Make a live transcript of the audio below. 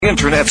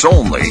Internet's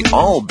only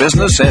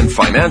all-business and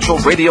financial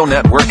radio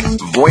network,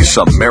 Voice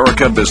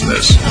America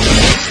Business.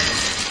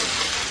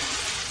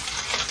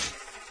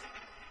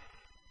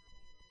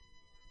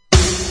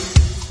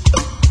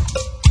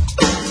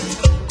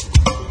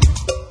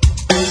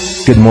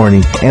 Good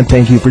morning, and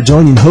thank you for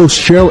joining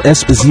host Cheryl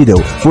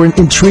Esposito for an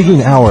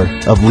intriguing hour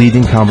of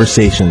leading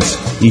conversations.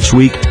 Each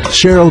week,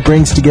 Cheryl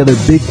brings together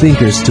big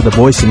thinkers to the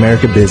Voice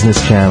America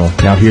Business channel.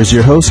 Now here's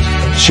your host,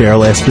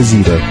 Cheryl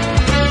Esposito.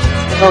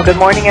 Well, good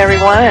morning,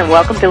 everyone, and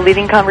welcome to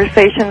Leading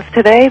Conversations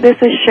today. This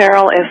is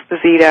Cheryl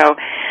Esposito.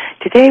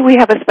 Today we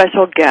have a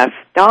special guest,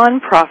 Don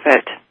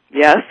Proffit.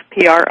 Yes,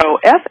 Proffit,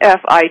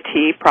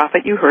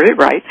 Proffit, you heard it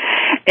right.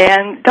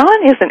 And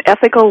Don is an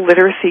ethical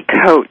literacy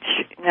coach.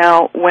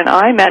 Now, when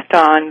I met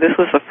Don, this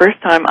was the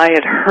first time I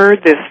had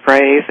heard this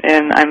phrase,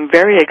 and I'm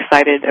very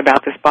excited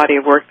about this body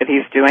of work that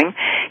he's doing.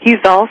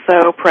 He's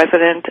also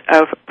president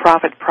of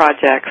Proffit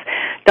Projects.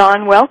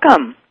 Don,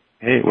 welcome.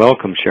 Hey,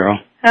 welcome, Cheryl.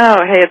 Oh,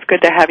 hey, it's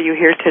good to have you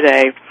here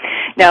today.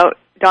 Now,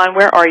 Don,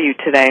 where are you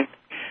today?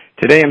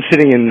 Today I'm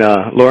sitting in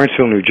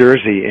Lawrenceville, New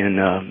Jersey, in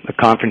a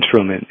conference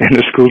room in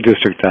the school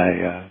district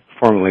I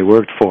formerly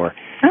worked for.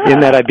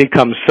 In that I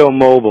become so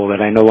mobile that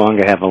I no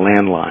longer have a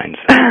landline.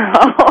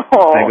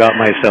 So I got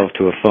myself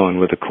to a phone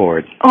with a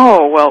cord.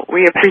 Oh, well,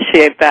 we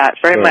appreciate that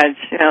very much.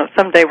 You know,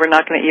 someday we're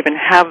not going to even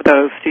have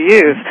those to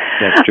use.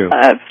 That's true.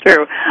 That's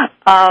true.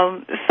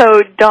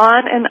 So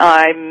Don and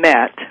I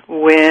met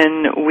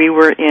when we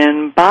were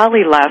in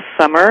Bali last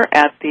summer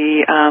at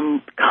the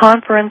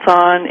Conference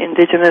on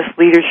Indigenous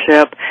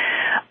Leadership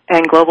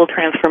and Global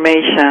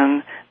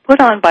Transformation, put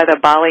on by the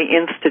Bali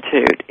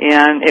Institute,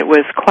 and it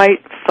was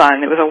quite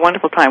fun. It was a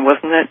wonderful time,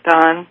 wasn't it,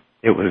 Don?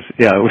 It was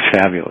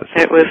fabulous.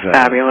 It was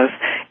fabulous.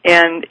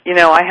 And, you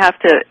know, I have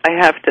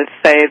to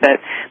say that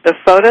the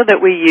photo that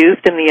we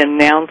used in the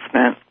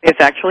announcement is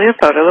actually a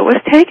photo that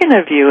was taken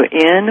of you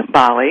in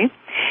Bali.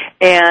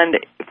 And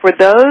for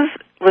those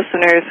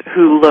listeners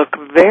who look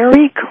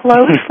very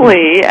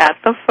closely at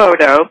the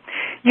photo,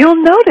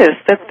 you'll notice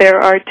that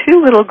there are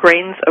two little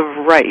grains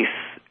of rice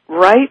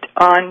right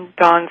on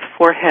Don's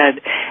forehead,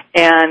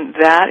 and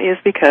that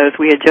is because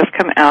we had just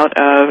come out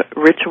of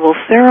ritual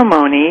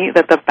ceremony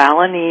that the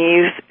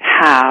Balinese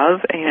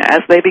have, you know,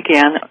 as they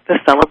began the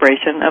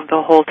celebration of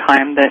the whole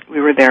time that we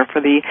were there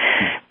for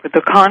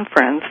the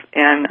conference,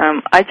 and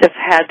I just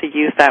had to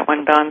use that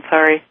one, Don,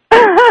 sorry.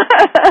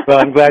 Well,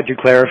 I'm glad you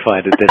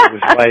clarified it, that it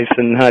was rice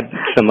and not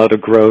some other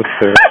growth.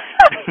 Or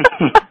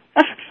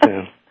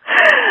so.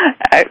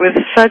 It was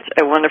such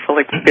a wonderful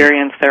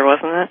experience there,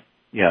 wasn't it?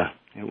 Yeah.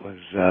 It was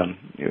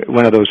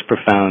one of those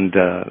profound,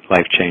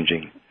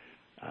 life-changing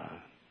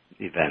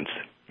events.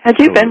 Had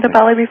you been to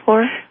Bali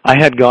before? I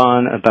had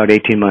gone about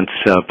 18 months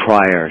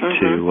prior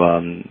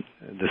to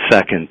the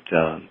second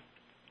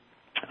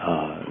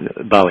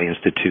Bali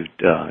Institute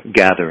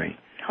gathering.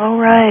 Oh,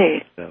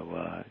 right.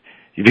 So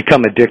you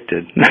become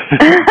addicted.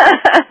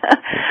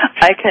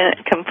 I can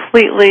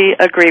completely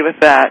agree with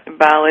that.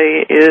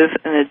 Bali is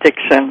an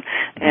addiction.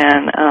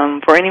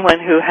 And for anyone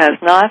who has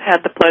not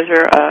had the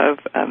pleasure of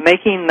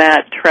making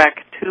that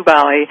trek to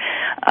Bali,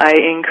 I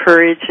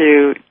encourage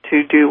you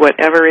to do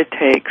whatever it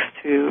takes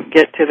to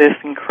get to this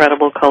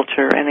incredible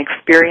culture and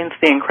experience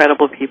the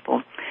incredible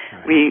people.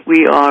 Right.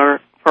 We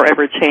are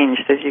forever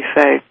changed, as you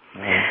say.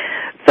 Right.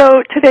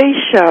 So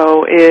today's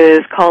show is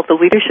called The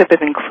Leadership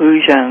of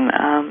Inclusion.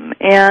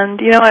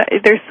 And, you know,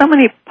 there's so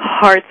many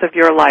parts of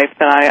your life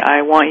that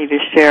I want you to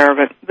share,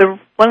 but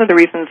one of the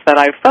reasons that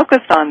I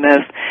focused on this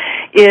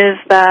is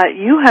that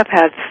you have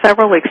had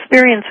several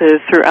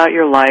experiences throughout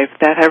your life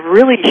that have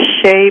really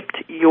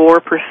shaped your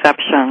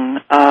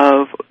perception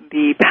of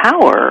the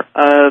power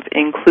of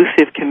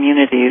inclusive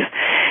communities.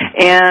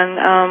 And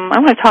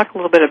I'm going to talk a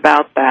little bit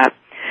about that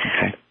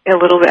a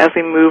little bit as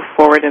we move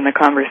forward in the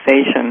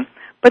conversation.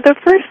 But the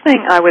first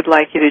thing I would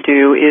like you to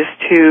do is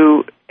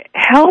to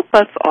help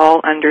us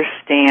all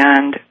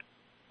understand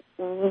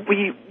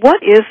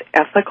what is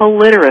ethical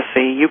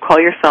literacy. You call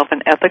yourself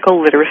an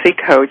ethical literacy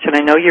coach, and I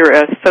know you're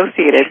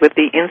associated with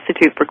the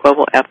Institute for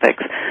Global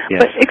Ethics. Yes.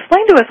 But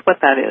explain to us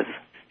what that is.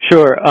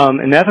 Sure.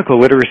 An ethical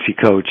literacy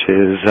coach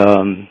is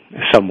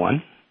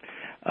someone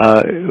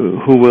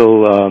who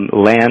will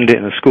land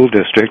in a school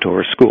district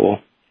or a school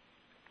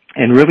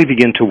and really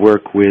begin to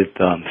work with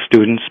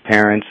students,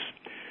 parents,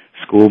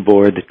 school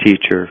board, the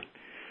teacher,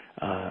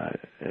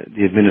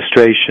 the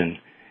administration,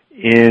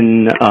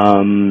 in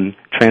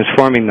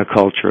transforming the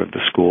culture of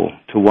the school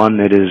to one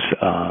that is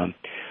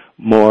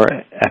more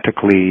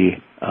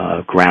ethically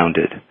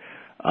grounded.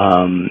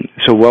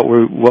 So what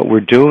we're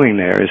doing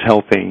there is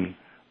helping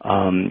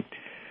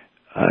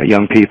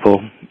young people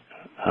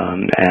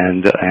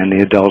and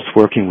the adults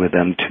working with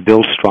them to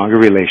build stronger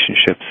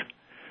relationships,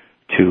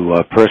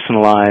 to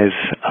personalize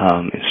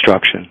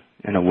instruction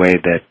in a way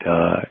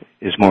that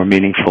is more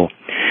meaningful,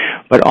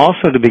 but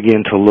also to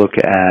begin to look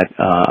at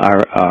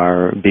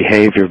our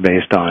behavior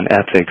based on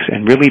ethics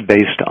and really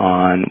based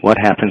on what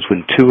happens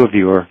when two of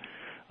your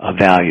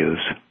values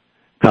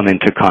come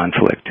into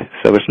conflict.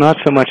 So it's not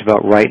so much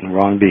about right and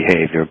wrong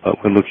behavior, but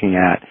we're looking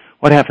at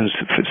what happens,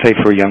 say,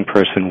 for a young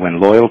person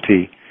when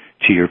loyalty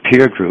to your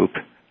peer group,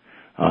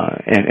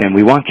 and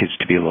we want kids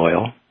to be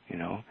loyal, you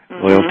know.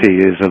 Mm-hmm. Loyalty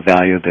is a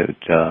value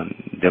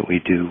that we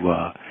do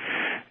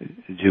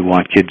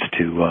want kids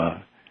to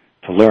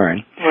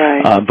learn.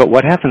 Right. But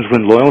what happens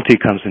when loyalty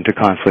comes into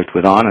conflict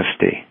with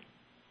honesty?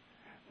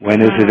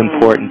 When is it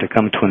important to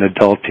come to an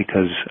adult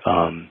because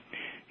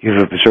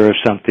you've observed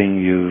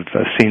something, you've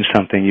seen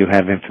something, you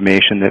have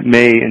information that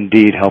may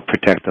indeed help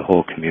protect the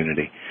whole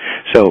community?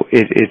 So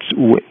it's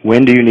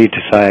when do you need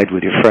to side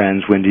with your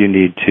friends? When do you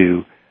need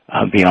to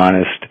be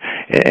honest?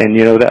 And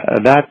you know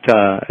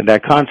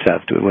that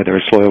concept, whether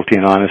it's loyalty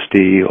and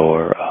honesty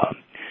or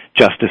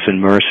justice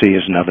and mercy,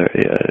 is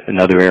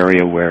another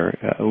area where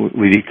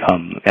we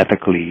become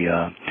ethically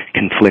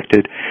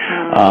conflicted.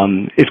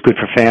 It's good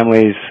for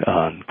families,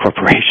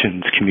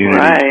 corporations, communities.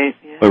 Right.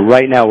 Yeah. But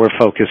right now we're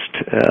focused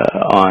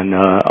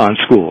on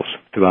schools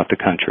throughout the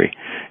country,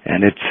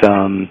 and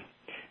it's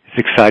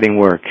exciting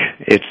work.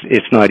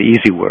 It's not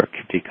easy work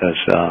because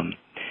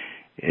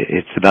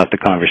it's about the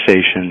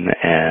conversation,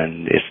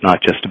 and it's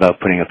not just about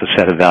putting up a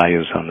set of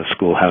values on the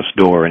schoolhouse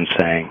door and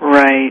saying,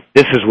 right,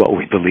 this is what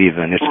we believe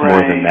in. It's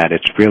more than that.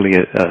 It's really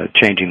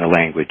changing the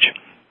language.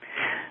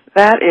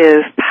 That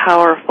is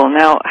powerful.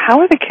 Now, how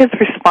are the kids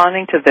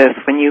responding to this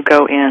when you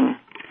go in?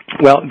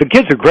 Well, the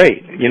kids are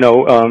great. You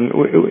know,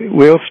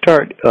 we'll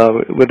start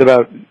with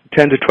about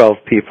 10 to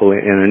 12 people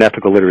in an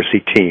ethical literacy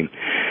team.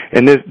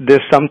 And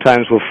this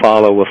sometimes will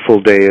follow a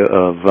full day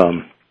of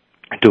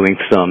doing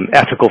some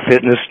ethical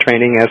fitness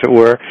training, as it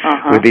were,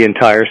 with the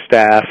entire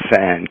staff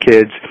and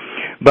kids.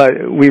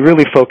 But we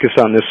really focus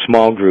on this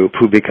small group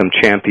who become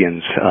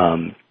champions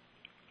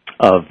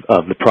of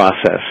the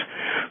process,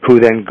 who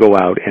then go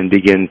out and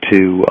begin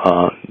to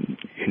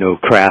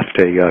craft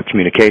a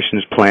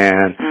communications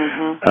plan,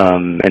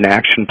 an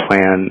action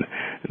plan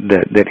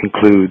that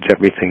includes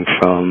everything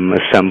from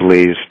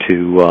assemblies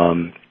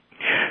to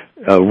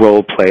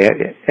role play,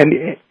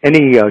 and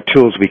any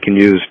tools we can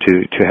use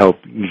to help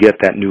get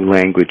that new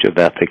language of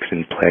ethics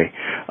in play.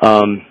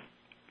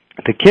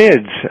 The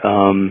kids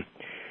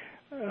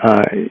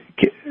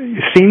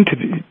seem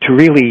to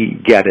really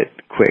get it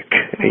quick.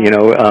 You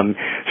know,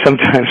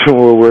 sometimes when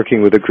we're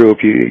working with a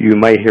group, you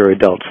might hear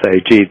adults say,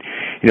 "Gee,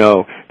 you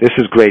know, this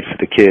is great for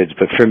the kids,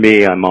 but for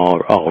me, I'm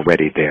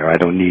already there. I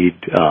don't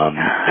need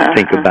to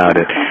think about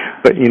it."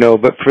 But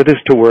for this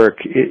to work,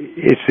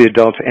 it's the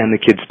adults and the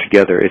kids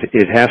together.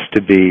 It has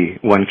to be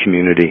one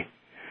community,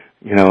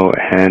 you know.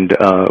 And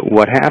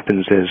what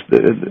happens is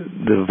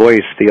the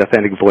voice, the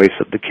authentic voice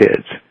of the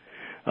kids,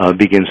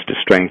 begins to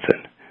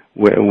strengthen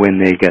when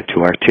they get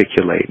to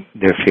articulate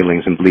their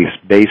feelings and beliefs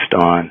based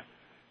on,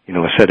 you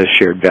know, a set of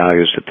shared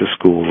values that the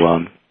school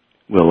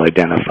will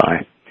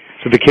identify.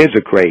 So the kids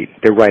are great.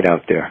 They're right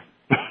out there.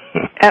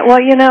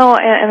 Well, you know,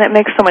 and it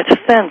makes so much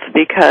sense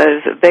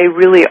because they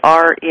really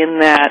are in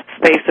that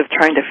space of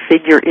trying to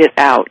figure it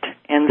out.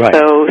 And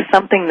so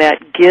something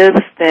that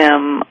gives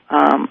them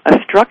a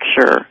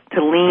structure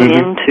to lean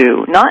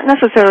into, not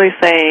necessarily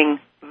saying,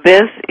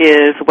 this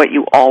is what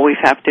you always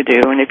have to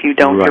do, and if you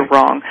don't, you're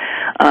wrong,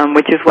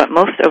 which is what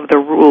most of the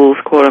rules,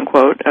 quote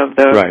unquote, of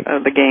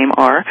the game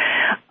are.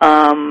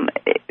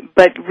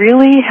 But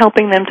really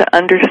helping them to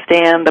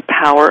understand the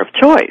power of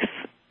choice,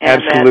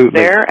 and that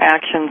their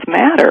actions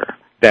matter.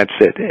 That's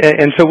it.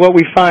 And so what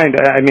we find,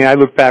 I mean, I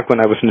look back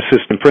when I was an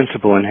assistant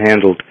principal and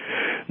handled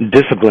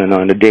discipline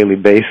on a daily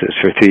basis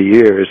for 3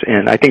 years,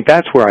 and I think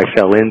that's where I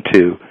fell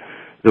into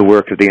the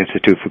work of the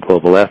Institute for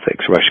Global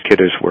Ethics, Rush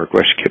Kidder's work.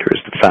 Rush Kidder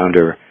is the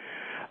founder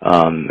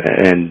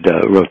and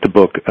wrote the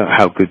book,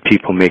 How Good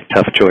People Make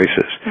Tough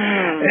Choices.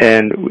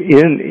 And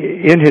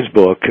in his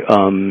book,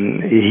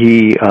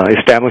 he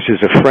establishes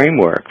a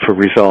framework for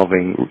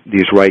resolving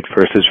these right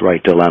versus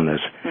right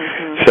dilemmas.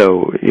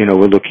 So, you know,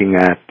 we're looking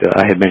at,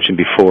 I had mentioned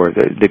before,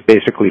 that they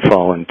basically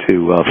fall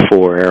into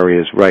 4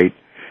 areas: right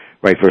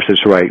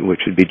versus right, which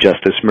would be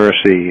justice,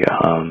 mercy,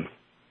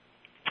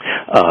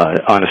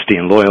 honesty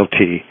and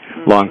loyalty,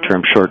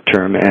 long-term,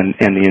 short-term, and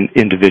the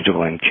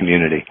individual and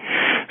community.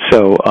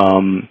 So,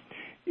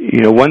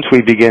 you know, once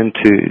we begin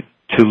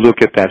to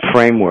look at that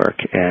framework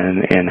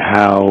and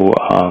how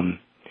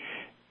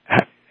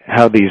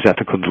these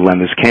ethical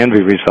dilemmas can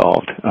be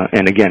resolved,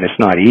 and again, it's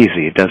not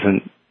easy.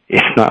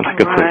 It's not like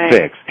a quick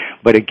fix,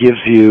 but it gives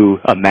you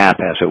a map,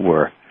 as it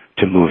were,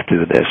 to move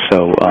through this.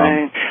 So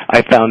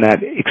I found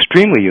that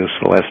extremely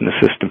useful as an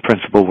assistant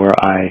principal, where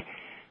I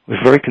was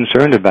very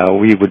concerned about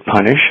we would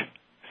punish,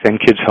 send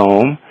kids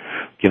home,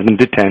 give them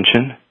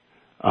detention,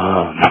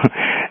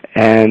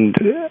 and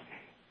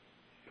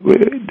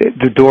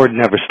the door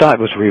never stopped.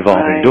 It was a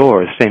revolving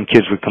door. The same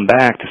kids would come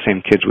back. The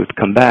same kids would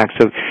come back.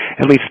 So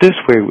at least this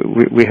way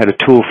we had a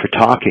tool for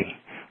talking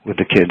with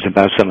the kids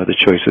about some of the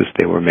choices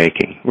they were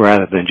making,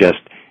 rather than just,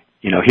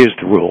 you know, here's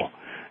the rule.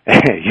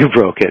 You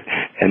broke it,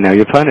 and now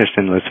you're punished,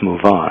 and let's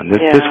move on.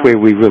 This way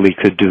we really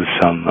could do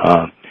some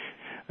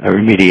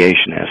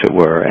remediation, as it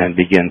were, and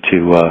begin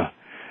to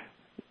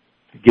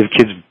give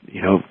kids,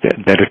 you know,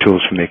 better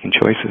tools for making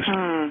choices.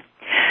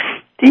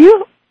 Do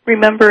you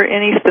remember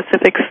any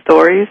specific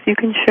stories you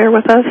can share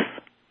with us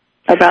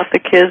about the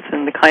kids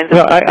and the kinds of...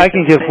 Well, I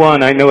can give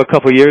one. I know a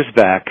couple years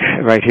back,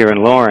 right here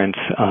in Lawrence,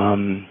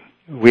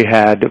 we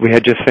had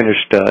just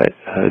finished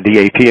the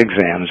AP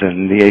exams,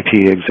 and the AP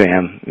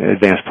exam,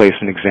 advanced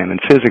placement exam in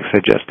physics,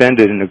 had just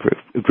ended, and a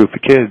group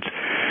of kids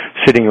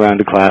sitting around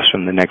the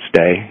classroom the next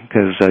day,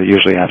 because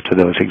usually after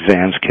those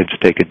exams, kids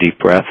take a deep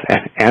breath,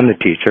 and the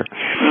teacher.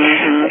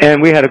 Mm-hmm.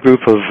 And we had a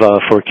group of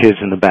 4 kids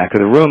in the back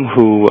of the room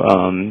who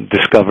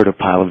discovered a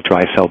pile of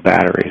dry cell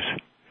batteries.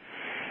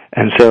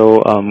 And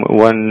so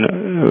one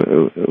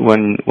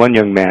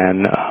young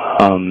man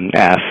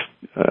asked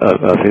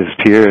of his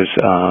peers,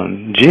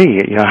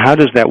 how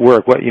does that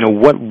work? What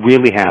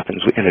really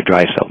happens in a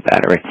dry cell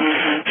battery?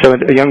 Mm-hmm. So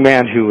a young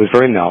man who was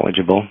very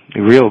knowledgeable,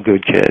 a real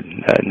good kid,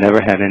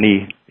 never had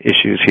any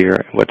issues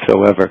here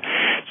whatsoever,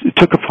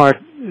 took apart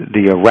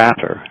the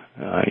wrapper,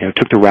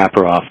 took the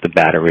wrapper off the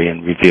battery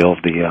and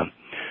revealed the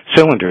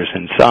cylinders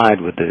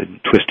inside with the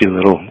twisty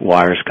little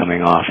wires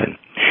coming off. And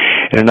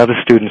another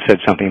student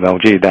said something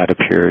about, that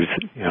appears,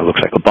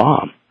 looks like a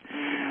bomb.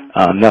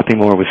 Nothing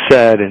more was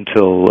said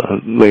until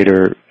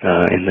later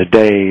in the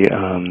day,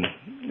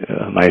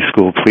 my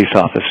school police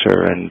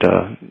officer and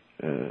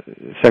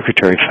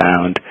secretary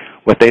found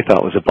what they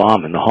thought was a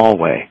bomb in the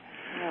hallway.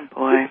 Oh,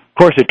 boy. Of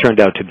course, it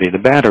turned out to be the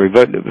battery,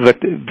 but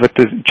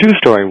the true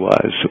story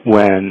was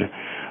when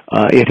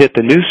it hit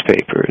the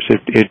newspapers,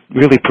 it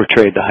really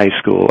portrayed the high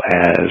school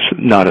as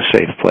not a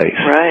safe place.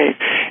 Right.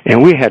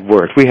 And we had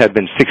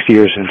been 6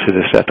 years into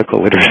this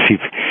ethical literacy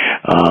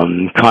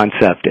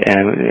concept,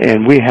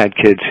 and we had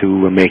kids who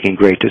were making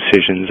great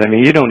decisions. I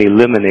mean, you don't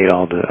eliminate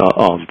all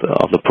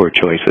the poor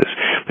choices,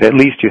 but at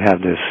least you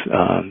have this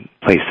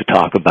place to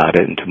talk about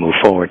it and to move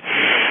forward.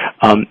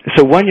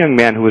 So one young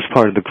man who was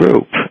part of the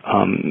group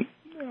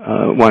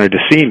wanted to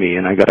see me,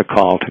 and I got a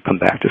call to come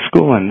back to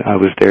school, and I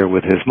was there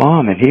with his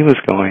mom, and he was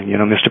going,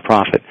 Mr.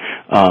 Proffit,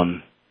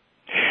 I'm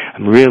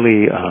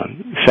really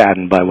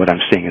saddened by what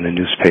I'm seeing in the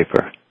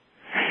newspaper,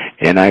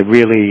 and I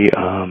really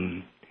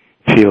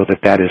feel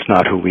that is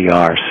not who we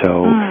are.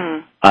 So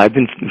I've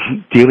been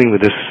dealing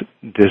with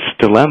this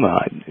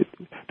dilemma.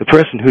 The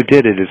person who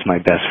did it is my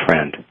best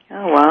friend.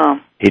 Oh, wow.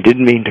 He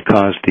didn't mean to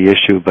cause the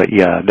issue, but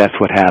yeah, that's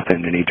what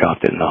happened, and he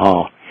dropped it in the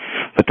hall.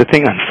 But the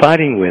thing I'm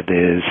fighting with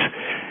is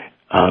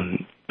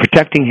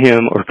protecting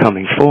him or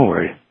coming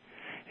forward.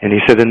 And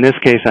he said, in this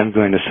case, I'm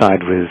going to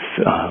side with,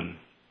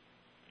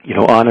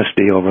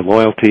 honesty over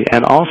loyalty,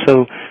 and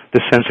also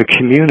the sense of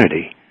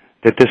community,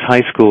 that this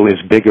high school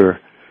is bigger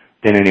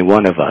than any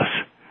one of us,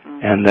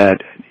 and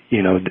that,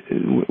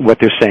 what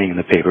they're saying in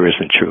the paper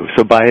isn't true.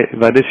 So by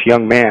this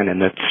young man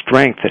and the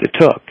strength that it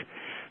took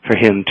for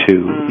him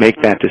to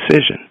make that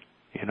decision,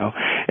 and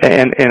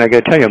I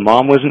got to tell you,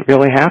 Mom wasn't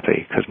really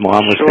happy, because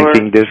Mom was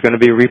thinking there's going to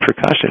be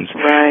repercussions.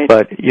 Right.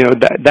 But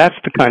that's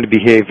the kind of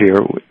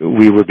behavior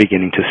we were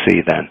beginning to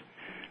see then.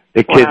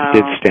 The kids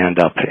did stand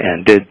up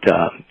and did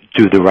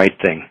do the right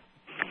thing.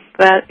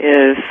 That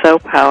is so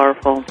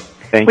powerful.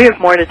 Thank you. We have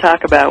more to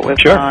talk about with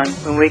Don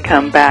when we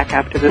come back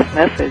after this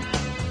message.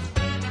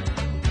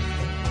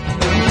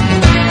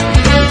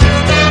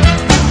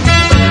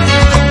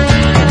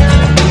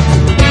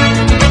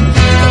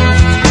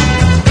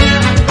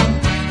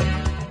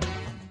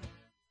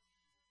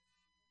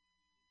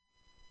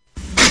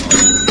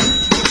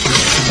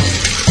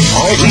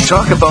 All we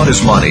talk about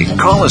is money.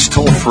 Call us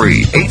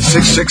toll-free,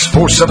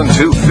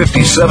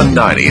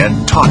 866-472-5790,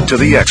 and talk to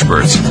the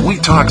experts. We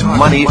talk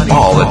money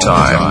all the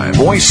time.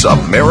 Voice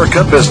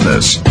America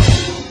Business.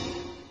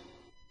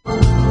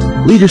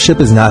 Leadership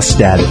is not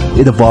static.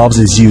 It evolves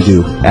as you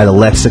do. At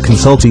Alexa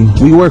Consulting,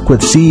 we work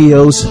with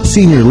CEOs,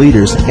 senior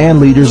leaders, and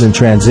leaders in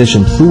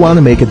transition who want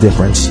to make a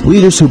difference.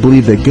 Leaders who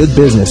believe that good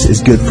business is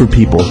good for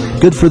people,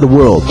 good for the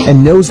world,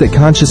 and knows that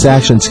conscious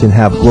actions can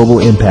have global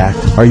impact.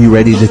 Are you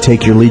ready to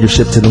take your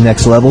leadership to the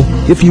next level?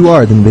 If you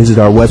are, then visit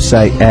our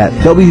website at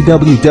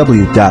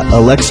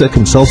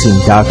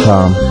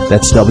www.alexaconsulting.com.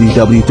 That's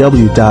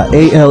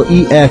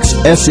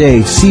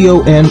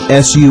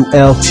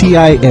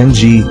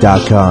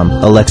www.alexaconsulting.com.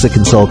 Alexa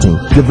Consulting,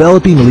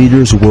 developing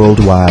leaders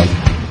worldwide.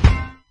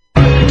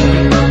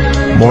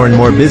 More and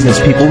more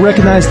business people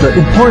recognize the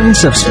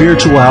importance of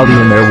spirituality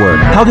in their work.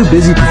 How do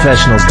busy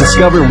professionals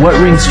discover what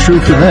rings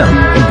true for them?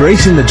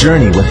 Embracing the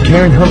Journey with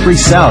Karen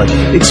Humphrey-Salick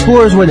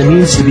explores what it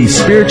means to be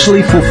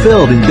spiritually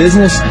fulfilled in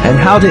business and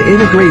how to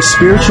integrate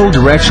spiritual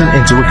direction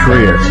into a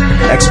career.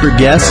 Expert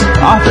guests,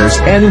 authors,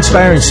 and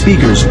inspiring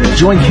speakers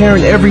join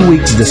Karen every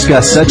week to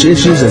discuss such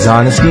issues as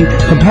honesty,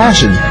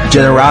 compassion,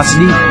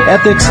 generosity,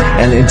 ethics,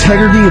 and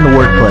integrity in the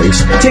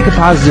workplace. Take a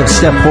positive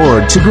step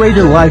forward to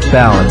greater life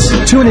balance.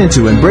 Tune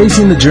into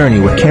Embracing the Journey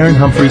with Karen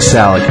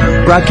Humphrey-Salick,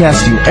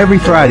 broadcasting every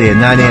Friday at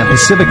 9 a.m.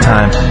 Pacific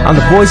Time on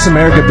the Voice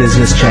America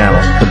Business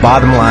Channel, the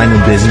bottom line in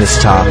business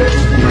talk.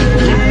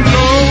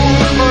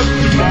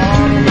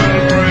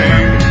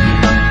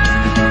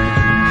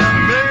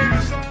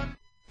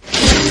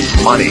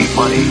 Money,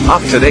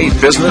 up-to-date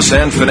business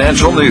and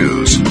financial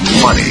news.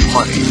 money.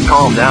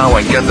 Call now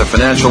and get the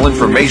financial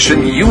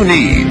information you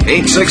need.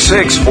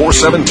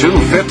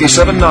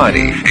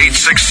 866-472-5790.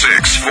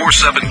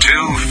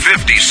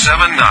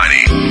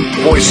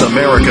 866-472-5790. Voice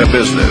America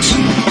Business.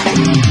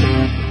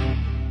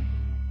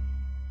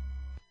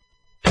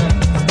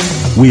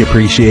 We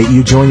appreciate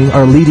you joining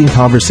our leading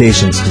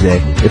conversations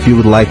today. If you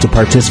would like to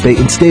participate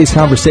in today's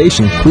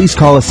conversation, please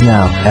call us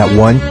now at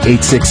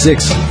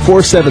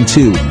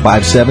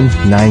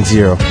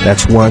 1-866-472-5790.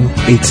 That's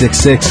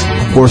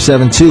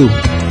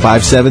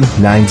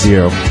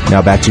 1-866-472-5790.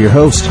 Now back to your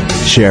host,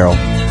 Cheryl.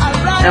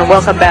 And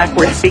welcome back.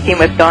 We're speaking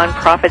with Don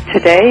Proffit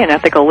today, an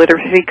ethical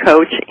literacy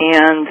coach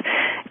and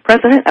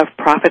president of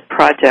Proffit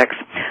Projects.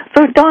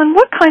 So, Don,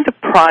 what kinds of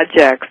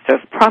projects does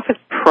Proffit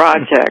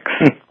Projects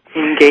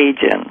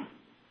engage in?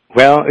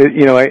 Well,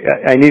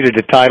 I needed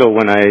a title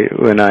when I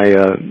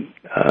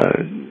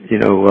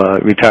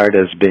retired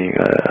as being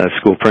a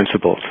school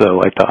principal.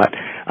 So I thought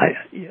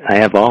I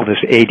have all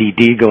this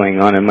ADD going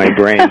on in my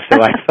brain,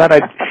 so I thought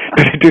I'd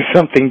better do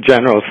something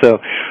general. So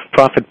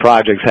Proffit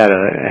Projects had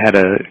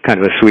a kind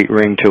of a sweet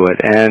ring to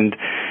it, and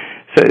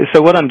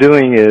so what I'm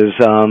doing is,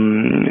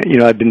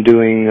 I've been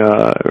doing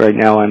right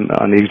now. I'm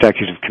on the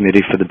executive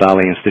committee for the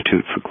Bali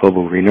Institute for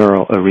Global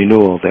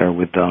Renewal there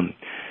with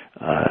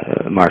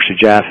Marcia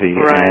Jaffe,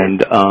 right.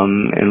 and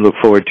look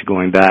forward to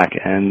going back.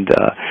 And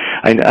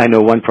I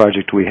know one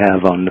project we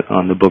have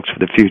on the books for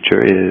the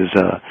future is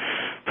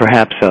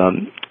perhaps a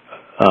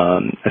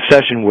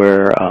session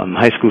where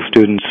high school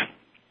students,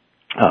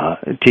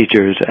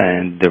 teachers,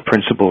 and their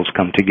principals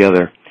come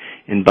together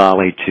in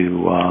Bali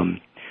to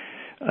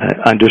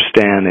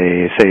understand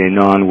a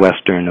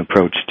non-Western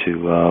approach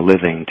to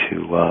living,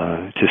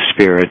 to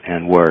spirit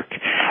and work.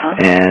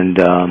 And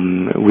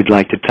we'd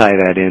like to tie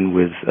that in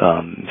with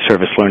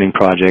service learning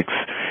projects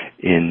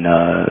in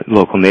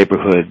local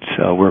neighborhoods,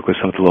 work with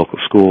some of the local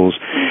schools,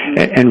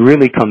 and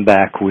really come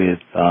back with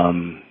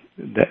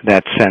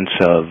that sense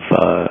of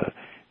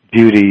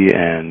beauty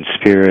and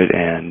spirit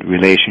and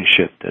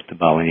relationship that the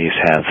Balinese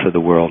have for the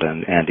world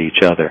and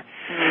each other.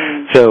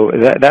 So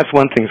that's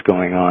one thing's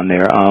going on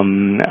there.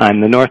 I'm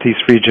the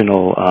Northeast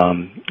Regional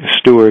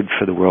steward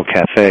for the World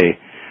Cafe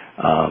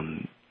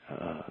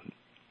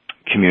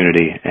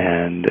community,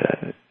 and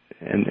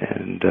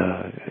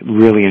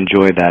really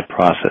enjoy that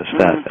process.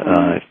 That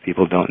if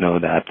people don't know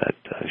that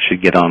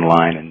should get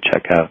online and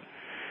check out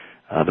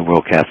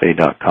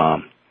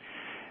theworldcafe.com.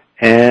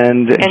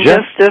 And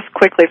just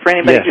quickly, for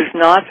anybody who's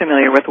not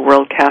familiar with the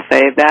World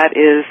Cafe, that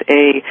is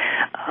a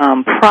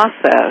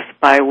process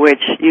by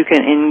which you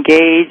can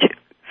engage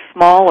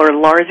small or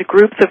large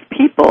groups of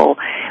people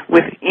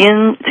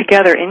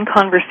together in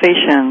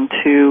conversation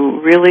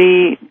to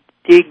really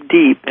dig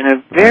deep in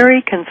a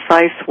very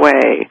concise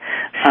way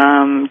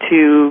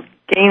to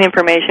gain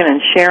information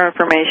and share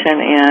information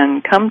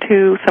and come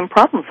to some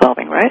problem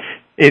solving, right?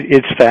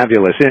 It's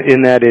fabulous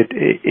in that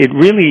it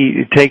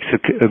really takes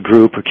a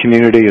group, a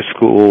community, a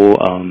school,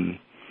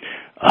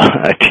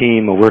 a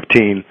team, a work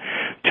team,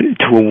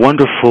 to a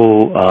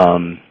wonderful,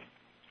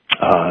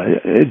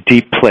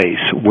 deep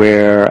place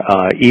where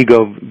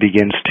ego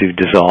begins to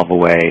dissolve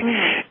away,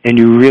 and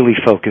you really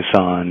focus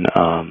on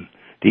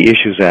the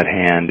issues at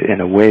hand in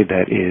a way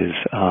that is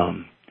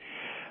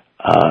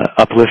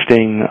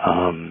uplifting,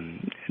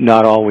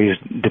 not always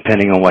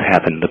depending on what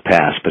happened in the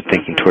past, but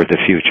thinking toward the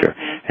future.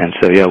 And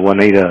so,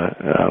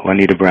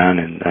 Juanita Brown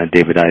and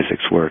David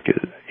Isaac's work,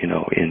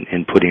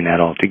 in putting that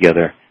all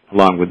together,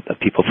 along with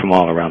people from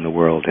all around the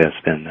world, has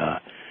been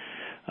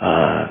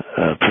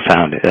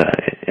profound.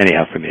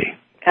 Anyhow, for me.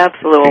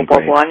 Absolutely.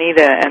 Well,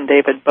 Juanita and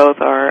David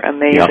both are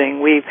amazing.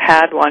 Yep. We've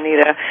had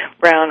Juanita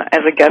Brown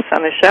as a guest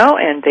on the show,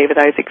 and David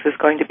Isaacs is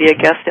going to be a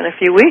guest in a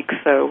few weeks,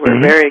 so we're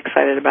very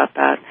excited about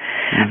that.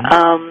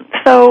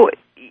 So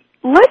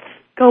let's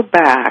go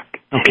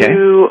back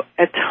to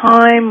a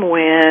time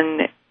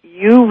when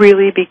you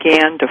really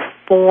began to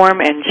form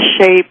and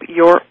shape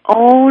your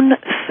own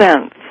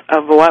sense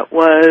of what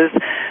was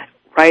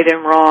right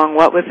and wrong,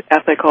 what was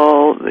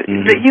ethical,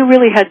 that you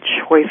really had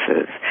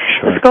choices.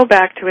 Sure. Let's go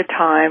back to a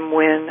time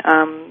when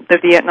the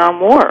Vietnam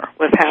War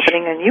was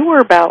happening, and you were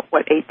about,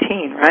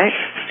 18, right?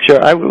 Sure.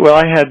 I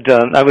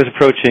was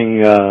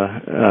approaching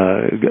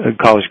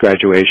college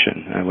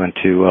graduation. I went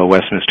to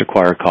Westminster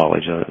Choir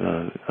College,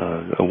 a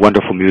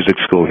wonderful music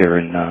school here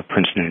in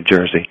Princeton, New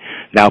Jersey,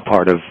 now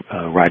part of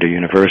Rider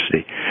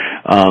University.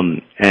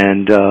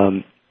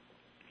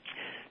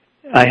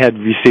 I had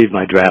received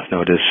my draft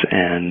notice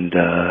and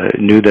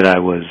knew that I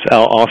was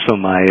also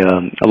my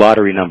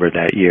lottery number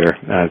that year,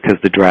 because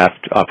the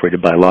draft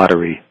operated by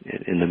lottery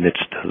in the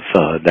midst of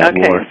that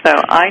war. Okay, so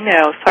I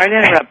know, sorry to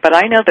interrupt, but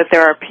I know that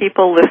there are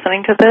people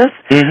listening to this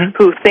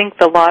who think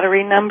the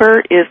lottery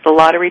number is the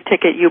lottery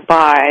ticket you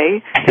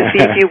buy to see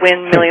if you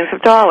win millions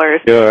of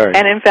dollars. Sure.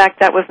 And in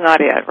fact, that was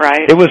not it,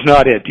 right? It was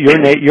not it.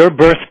 Your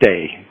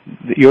birthday,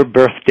 your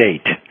birth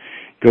date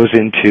goes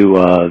into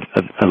a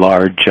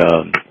large,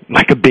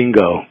 like a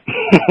bingo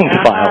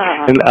file.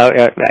 And,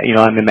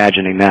 I'm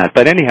imagining that.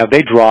 But anyhow,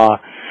 they draw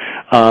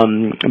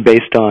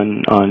based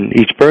on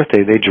each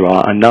birthday, they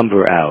draw a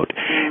number out.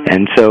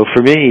 And so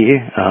for me,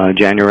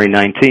 January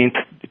 19th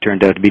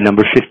turned out to be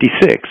number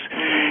 56.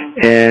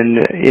 And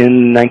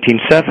in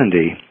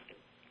 1970,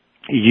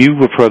 you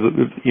were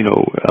probably,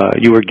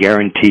 you were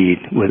guaranteed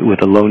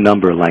with a low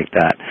number like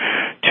that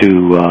to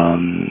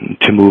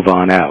move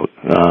on out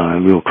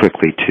real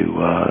quickly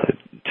to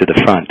the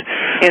front.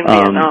 In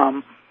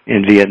Vietnam.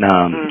 In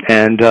Vietnam.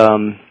 And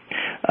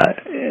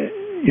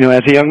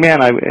as a young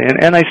man,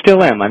 and I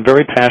still am. I'm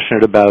very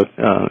passionate about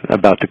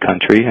the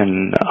country,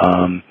 and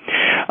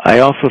I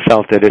also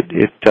felt that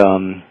it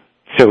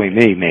silly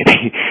me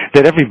maybe,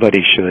 that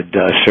everybody should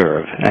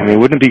serve. I mean,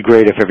 wouldn't it be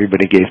great if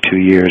everybody gave 2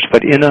 years?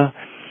 But in a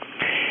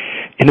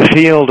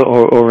field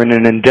or in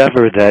an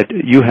endeavor that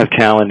you have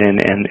talent in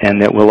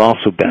and that will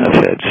also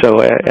benefit. So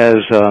as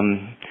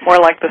more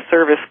like the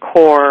Service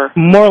Corps.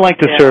 More like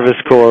the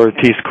Service Corps,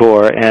 Peace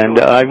Corps, and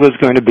I was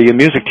going to be a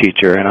music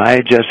teacher, and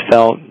I just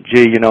felt,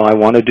 I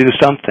want to do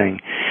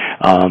something.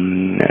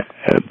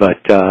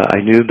 But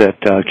I knew that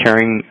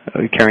carrying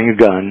a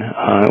gun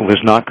was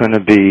not going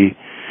to be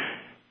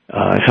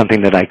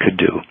something that I could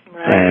do.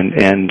 Right.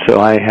 And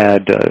so I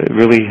had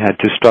really had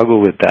to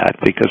struggle with that,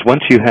 because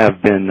once you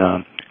have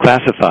been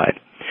classified,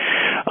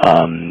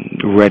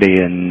 ready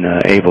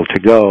and able to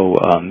go,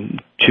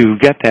 to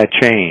get that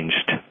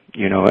changed,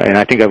 and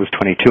I think I was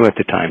 22 at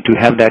the time, to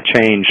have that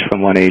changed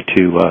from 1A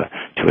to a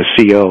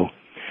CO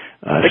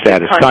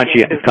status,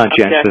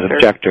 conscientious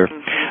objector,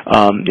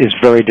 is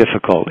very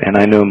difficult. And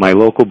I know my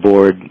local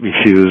board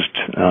refused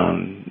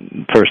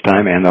first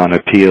time, and on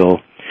appeal,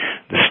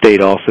 the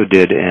state also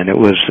did, and it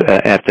was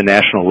at the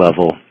national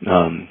level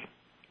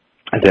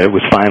that it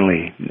was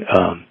finally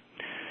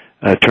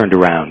turned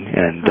around,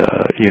 and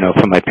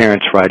from my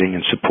parents writing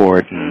in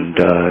support, and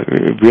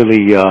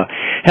really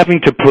having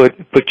to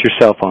put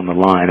yourself on the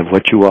line of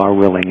what you are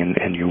willing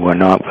and you are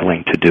not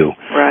willing to do.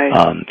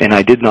 Right. And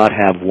I did not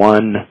have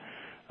one.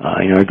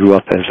 I grew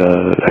up as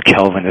a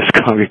Calvinist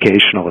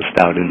Congregationalist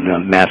out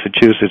in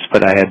Massachusetts,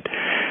 but I had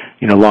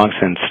long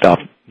since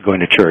stopped going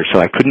to church, so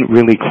I couldn't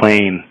really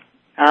claim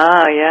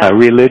a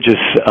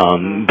religious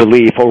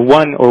belief or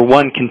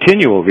one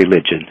continual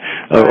religion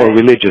or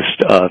religious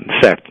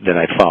sect that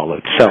I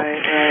followed. So,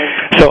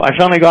 so I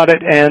finally got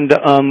it and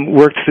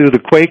worked through the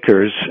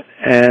Quakers,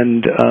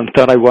 and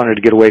thought I wanted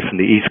to get away from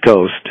the East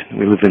Coast.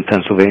 We lived in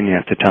Pennsylvania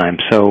at the time,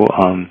 so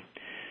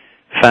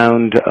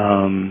found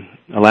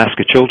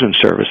Alaska Children's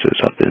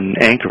Services up in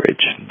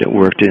Anchorage that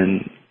worked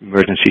in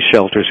emergency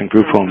shelters and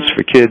group homes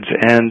for kids,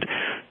 and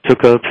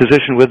took a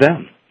position with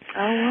them. Oh,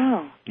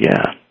 wow.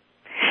 Yeah.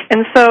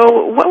 And so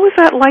what was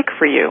that like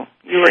for you?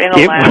 You were in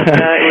Alaska.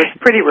 It was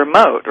pretty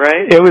remote,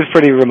 right? It was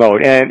pretty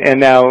remote. And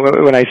now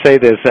when I say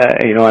this,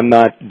 I'm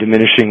not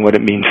diminishing what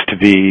it means to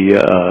be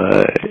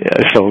a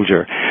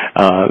soldier.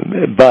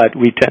 But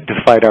we tend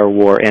to fight our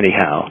war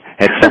anyhow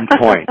at some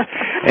point.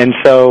 And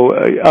so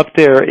up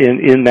there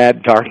in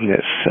that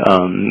darkness,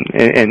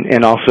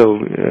 and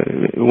also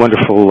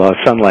wonderful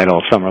sunlight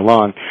all summer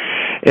long,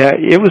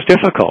 it was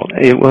difficult.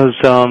 It was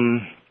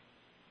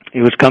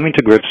coming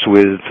to grips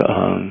with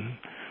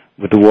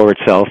the war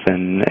itself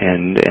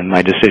and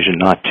my decision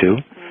not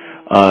to,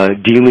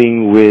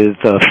 dealing with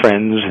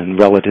friends and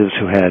relatives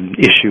who had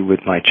issue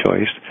with my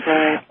choice,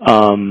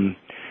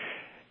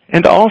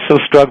 and also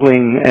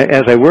struggling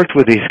as I worked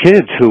with these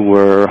kids who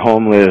were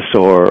homeless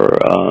or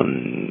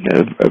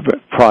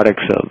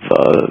products of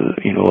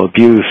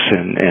abuse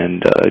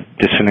and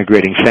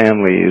disintegrating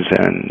families,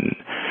 and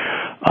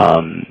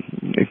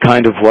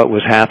kind of what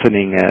was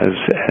happening as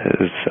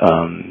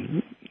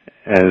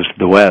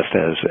the West,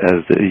 as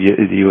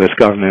the U.S.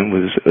 government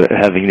was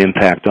having an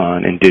impact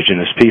on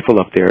indigenous people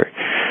up there.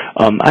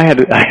 I had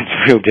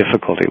real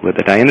difficulty with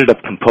it. I ended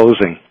up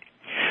composing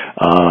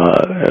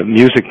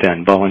music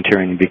then,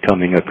 volunteering and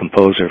becoming a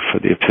composer for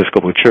the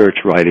Episcopal Church,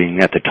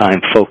 writing, at the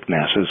time, folk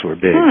masses were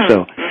big.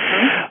 So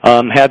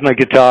had my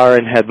guitar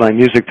and had my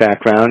music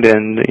background,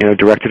 and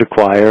directed a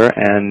choir,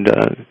 and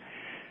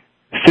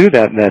through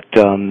that met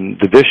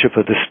the bishop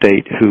of the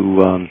state,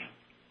 who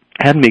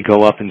had me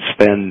go up and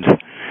spend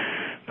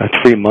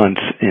 3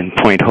 months in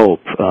Point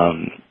Hope,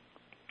 an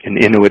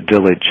Inuit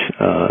village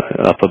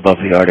up above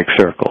the Arctic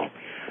Circle.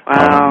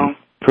 Wow.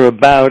 For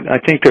I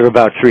think there were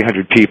about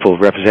 300 people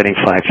representing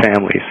 5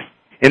 families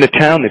in a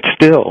town that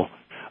still,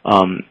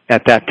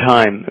 at that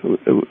time,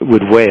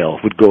 would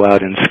go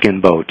out and skin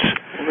boats.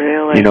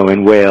 Really?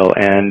 And whale.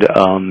 And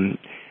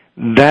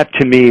that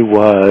to me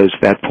was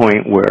that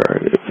point where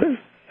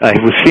I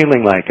was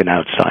feeling like an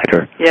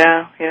outsider.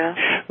 Yeah.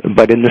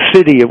 But in the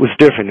city, it was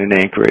different in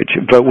Anchorage.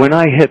 But when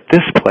I hit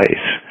this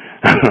place,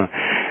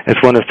 as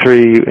one of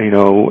 3,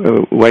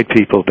 white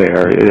people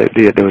there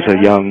was a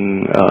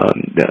young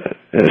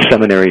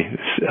seminary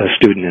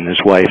student and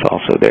his wife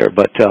also there.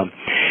 But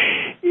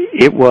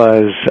it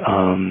was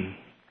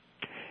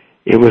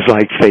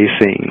like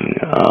facing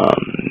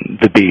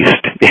the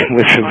beast. It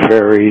was a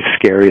very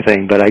scary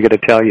thing. But I got to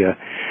tell you,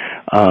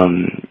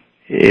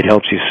 it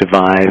helps you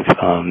survive.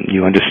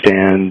 You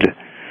understand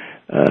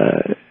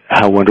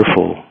how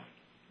wonderful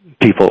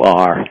people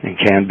are and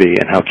can be,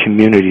 and how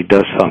community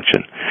does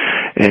function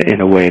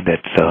in a way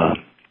that's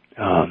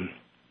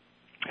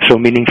so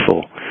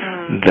meaningful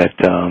that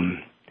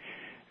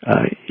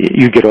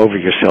you get over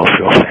yourself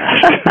real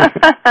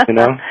fast. You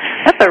know?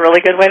 That's a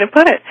really good way to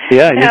put it.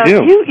 Yeah, now,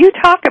 you do. You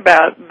talk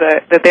about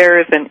that there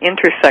is an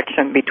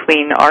intersection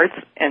between arts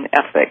and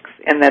ethics,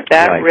 and that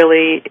right.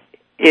 really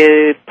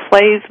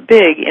plays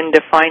big in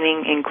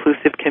defining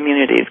inclusive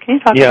communities. Can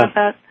you talk about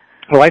that?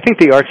 Well, I think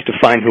the arts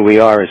define who we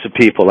are as a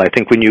people. I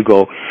think when you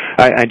go,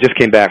 I just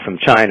came back from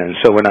China, and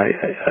so when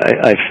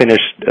I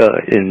finished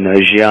in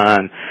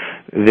Xi'an,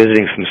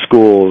 visiting some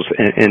schools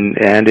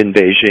and in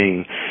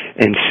Beijing,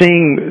 and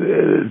seeing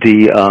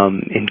the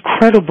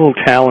incredible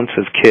talents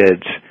of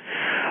kids,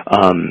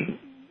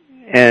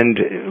 and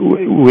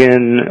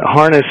when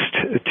harnessed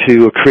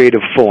to a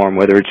creative form,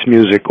 whether it's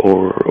music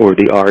or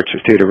the arts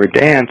or theater or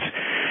dance,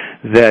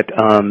 that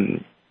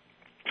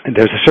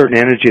there's a certain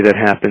energy that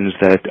happens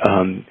that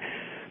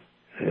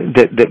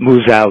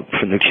moves out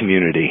from the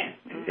community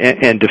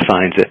and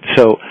defines it.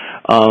 So,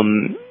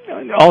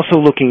 also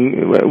looking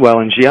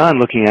in Xi'an,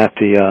 looking at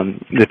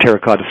the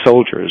terracotta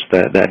soldiers,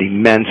 that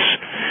immense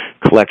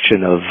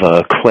collection of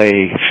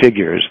clay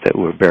figures that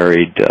were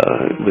buried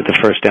with the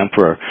first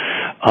emperor,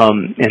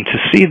 and to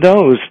see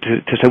those,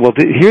 to say, well,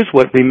 here's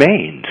what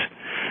remains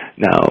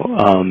now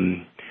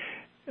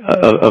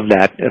of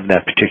that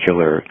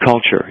particular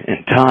culture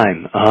and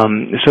time.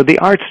 So the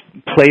arts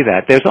play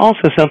that. There's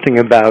also something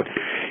about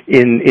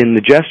in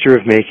the gesture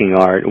of making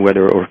art,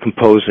 whether or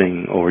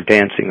composing or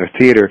dancing or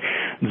theater,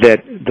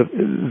 that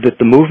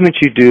the movement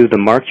you do, the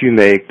mark you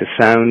make, the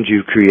sound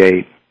you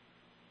create,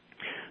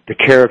 the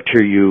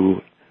character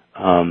you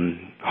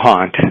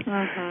haunt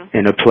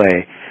in a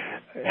play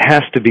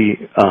has to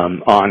be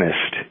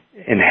honest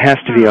and has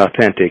to be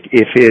authentic.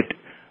 If it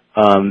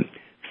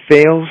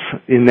fails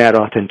in that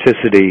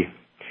authenticity,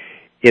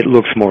 it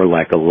looks more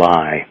like a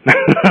lie.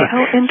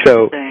 How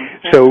interesting.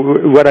 So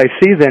what I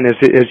see then is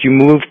as you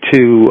move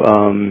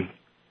to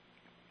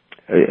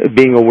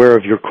being aware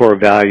of your core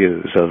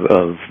values,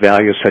 of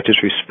values such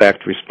as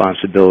respect,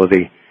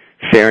 responsibility,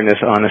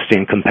 fairness, honesty,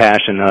 and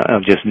compassion.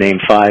 I'll just name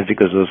 5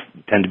 because those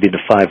tend to be the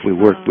 5 we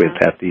work with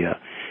at the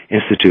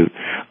Institute.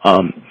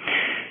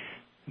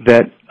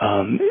 That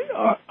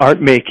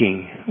art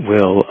making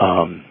will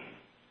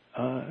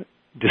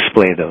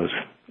display those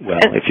well.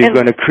 If you're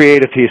going to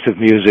create a piece of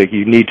music,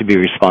 you need to be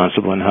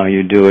responsible in how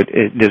you do it.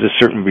 There's a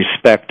certain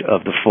respect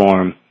of the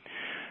form.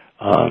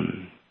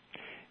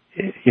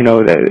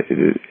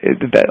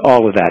 That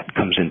all of that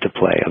comes into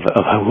play of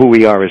who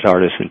we are as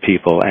artists and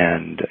people,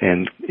 and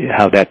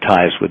how that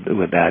ties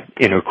with that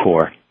inner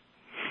core.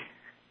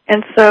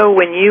 And so,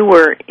 when you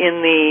were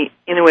in the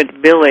Inuit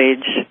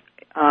village,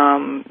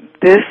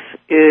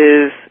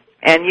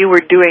 and you were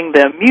doing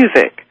the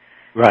music,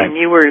 right, and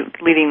you were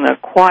leading the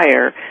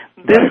choir.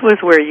 This right. was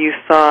where you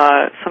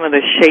saw some of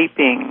the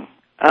shaping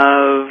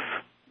of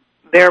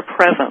their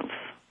presence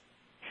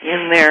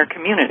in their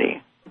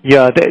community.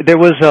 Yeah, there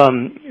was,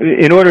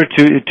 in order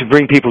to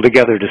bring people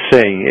together to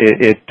sing,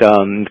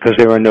 because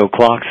there were no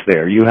clocks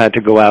there, you had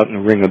to go out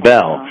and ring a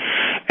bell.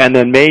 And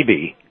then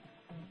maybe...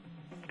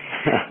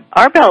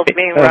 Our bell's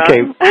being rung.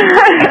 Okay.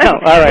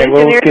 All right,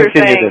 we'll continue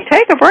saying, this.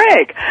 Take a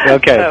break.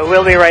 Okay. So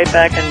we'll be right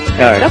back and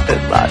finish up this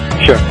slot.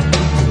 Sure.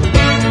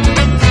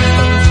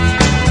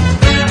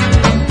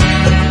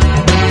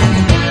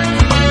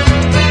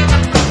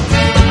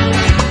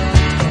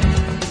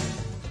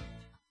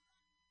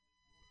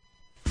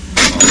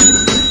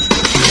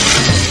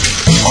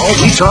 All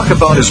we talk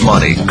about is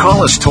money.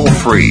 Call us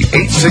toll-free,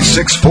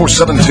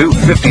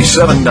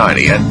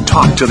 866-472-5790, and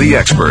talk to the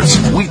experts.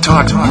 We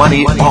talk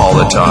money all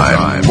the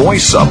time.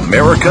 Voice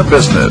America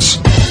Business.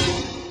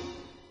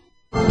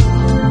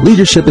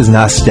 Leadership is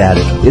not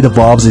static. It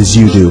evolves as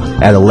you do.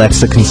 At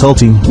Alexa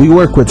Consulting, we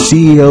work with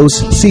CEOs,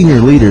 senior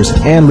leaders,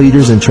 and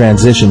leaders in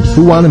transition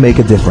who want to make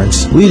a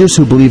difference. Leaders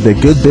who believe that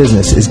good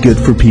business is good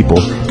for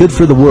people, good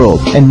for the world,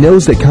 and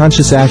knows that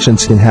conscious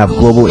actions can have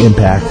global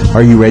impact.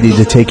 Are you ready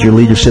to take your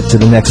leadership to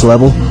the next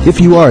level? If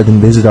you are, then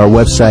visit our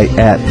website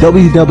at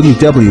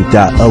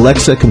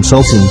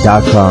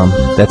www.alexaconsulting.com.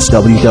 That's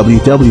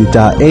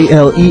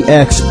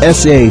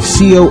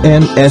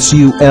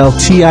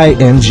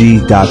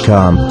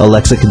www.alexaconsulting.com.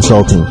 Alexa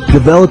Consulting,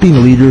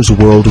 developing leaders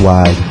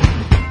worldwide.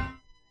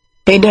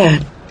 Hey,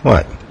 Dad.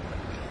 What?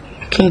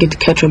 Can't get the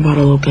ketchup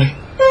bottle open.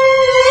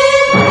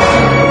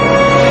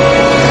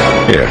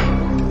 Here,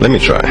 let me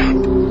try.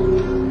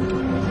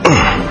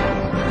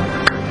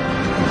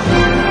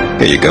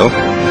 Here you go.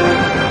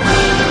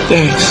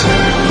 Thanks.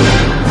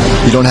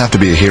 You don't have to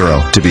be a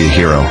hero to be a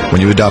hero.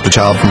 When you adopt a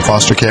child from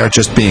foster care,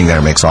 just being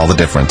there makes all the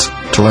difference.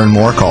 To learn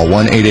more, call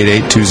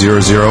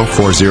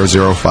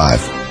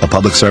 1-888-200-4005. A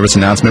public service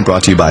announcement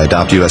brought to you by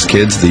Adopt U.S.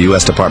 Kids, the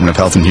U.S. Department of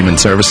Health and Human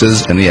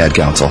Services, and the Ad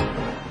Council.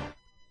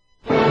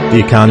 The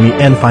economy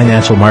and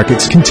financial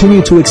markets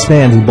continue to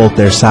expand in both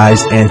their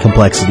size and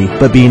complexity,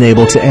 but being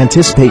able to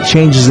anticipate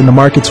changes in the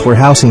markets for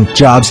housing,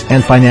 jobs,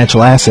 and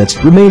financial assets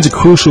remains a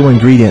crucial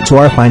ingredient to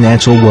our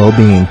financial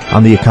well-being.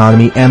 On The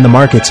Economy and the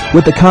Markets,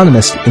 with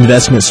economist,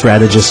 investment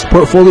strategist,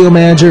 portfolio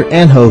manager,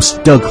 and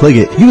host Doug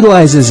Cliggott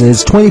utilizes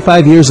his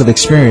 25 years of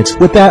experience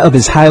with that of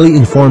his highly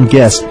informed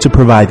guests to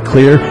provide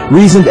clear,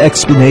 reasoned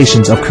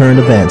explanations of current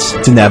events.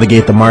 To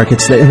navigate the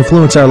markets that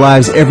influence our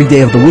lives every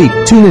day of the week,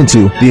 tune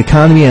into The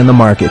Economy and the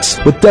Markets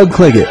with Doug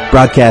Cliggott,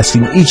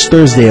 broadcasting each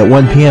Thursday at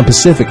 1 p.m.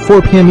 Pacific,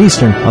 4 p.m.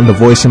 Eastern on the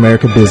Voice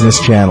America Business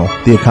Channel.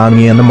 The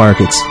Economy and the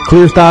Markets.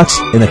 Clear thoughts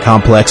in a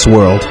complex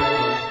world.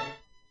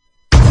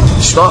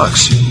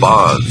 Stocks,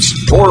 bonds,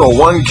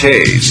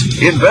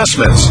 401ks,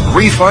 investments,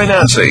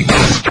 refinancing.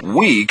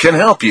 We can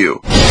help you.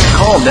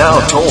 Call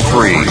now toll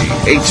free.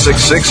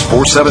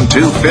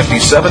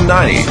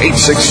 866-472-5790.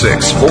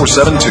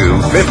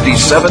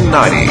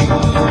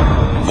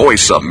 866-472-5790.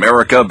 Voice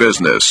America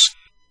Business.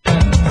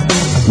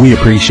 We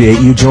appreciate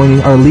you joining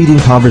our leading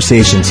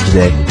conversations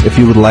today. If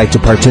you would like to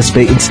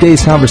participate in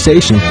today's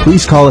conversation,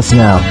 please call us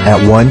now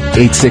at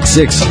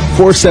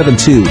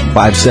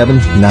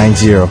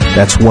 1-866-472-5790.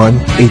 That's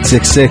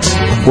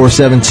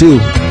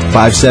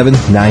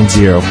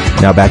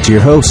 1-866-472-5790. Now back to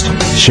your host,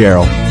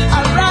 Cheryl.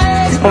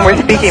 When we're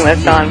speaking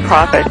with Don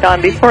Proffit,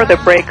 Don, before the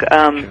break,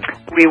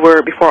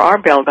 before our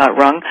bell got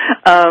rung,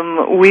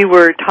 we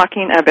were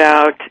talking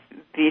about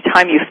the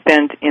time you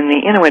spent in the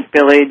Inuit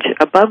village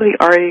above the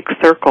Arctic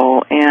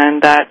Circle,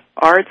 and that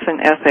arts and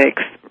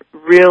ethics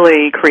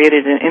really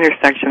created an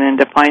intersection in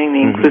defining the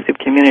inclusive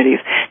communities.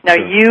 Now,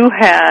 you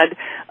had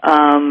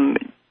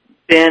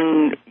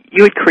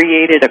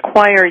created a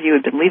choir, you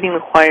had been leading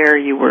the choir,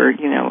 you were,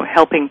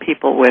 helping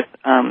people with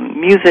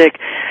music,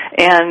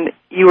 and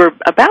you were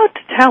about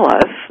to tell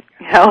us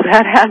how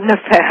that had an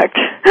effect.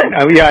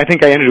 I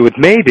think I ended with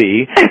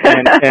maybe,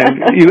 and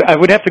I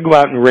would have to go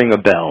out and ring a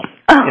bell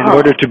in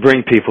order to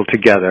bring people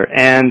together.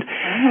 And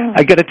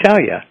I got to tell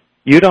you,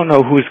 you don't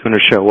know who's going to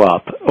show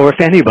up or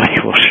if anybody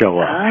will show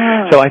up.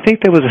 So I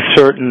think there was a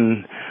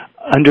certain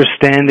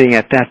understanding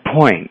at that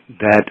point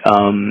that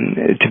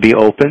to be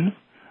open,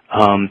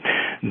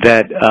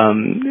 that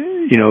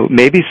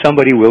maybe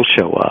somebody will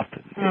show up.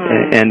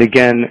 And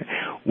again,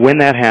 when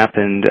that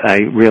happened, I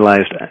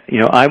realized,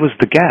 I was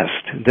the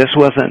guest. This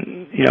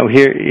wasn't,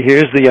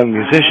 here's the young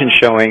musician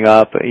showing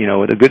up,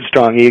 with a good,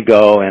 strong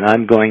ego, and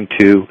I'm going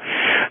to,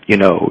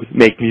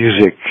 make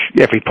music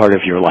every part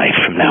of your life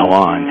from now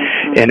on.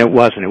 And it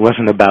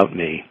wasn't about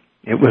me.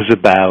 It was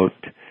about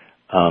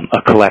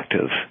a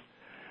collective.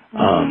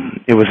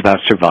 It was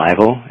about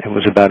survival. It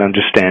was about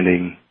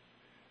understanding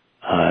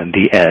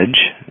the edge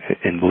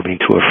and moving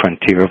to a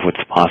frontier of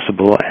what's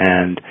possible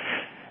and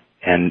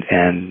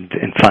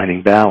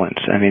finding balance.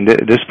 I mean,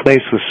 this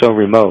place was so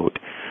remote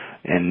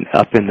and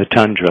up in the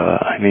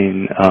tundra. I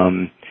mean,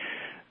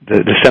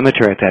 the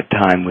cemetery at that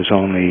time was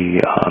only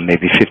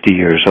maybe 50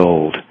 years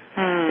old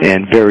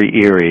and very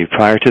eerie.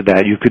 Prior to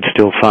that, you could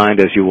still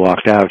find, as you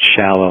walked out,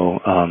 shallow,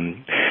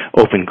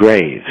 open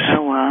graves.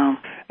 Oh, wow.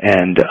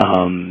 And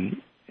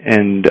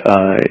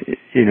the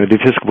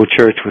Episcopal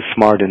Church was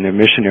smart in their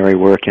missionary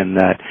work in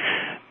that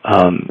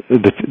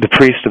the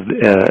priest of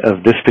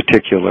this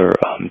particular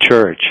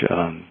church,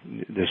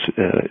 this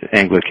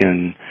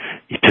Anglican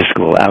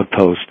Episcopal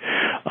outpost,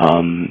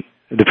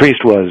 the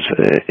priest was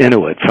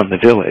Inuit from the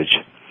village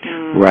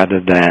rather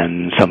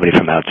than somebody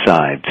from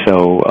outside.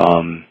 So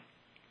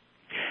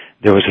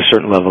there was a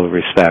certain level of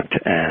respect,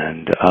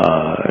 and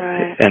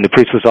the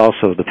priest was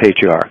also the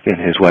patriarch, and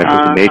his wife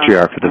was the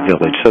matriarch of the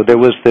village. So there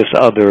was this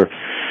other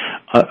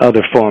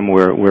form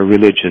where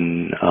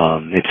religion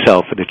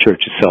itself, or the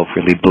church itself,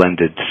 really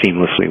blended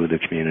seamlessly with the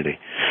community.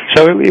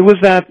 So it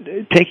was that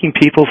taking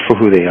people for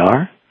who they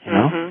are,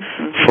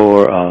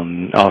 for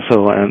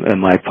also on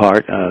my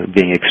part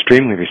being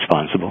extremely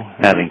responsible,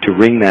 having to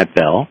ring that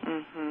bell,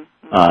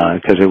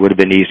 because it would have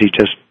been easy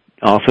just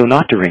also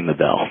not to ring the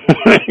bell,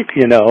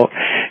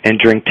 and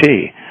drink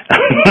tea.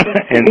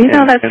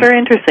 That's very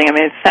interesting. I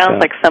mean, it sounds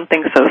like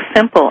something so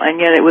simple, and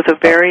yet it was a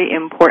very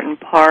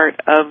important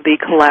part of the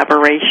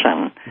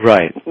collaboration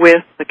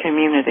with the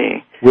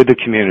community. With the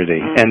community.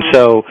 And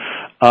so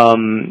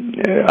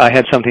I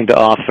had something to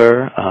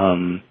offer,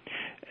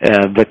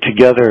 but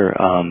together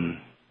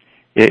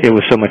it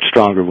was so much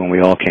stronger when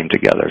we all came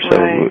together.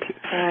 So,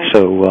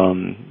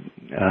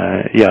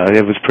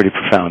 it was pretty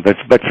profound.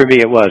 But for me,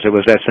 it was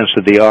that sense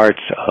of the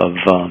arts of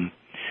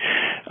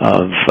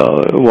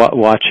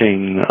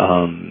watching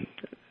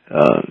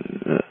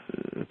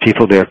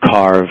people there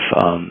carve,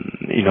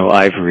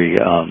 ivory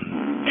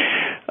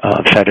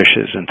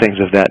fetishes and things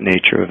of that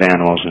nature of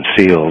animals and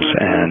seals,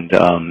 and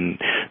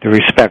the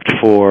respect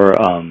for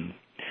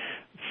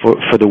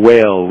the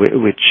whale,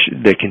 which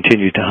they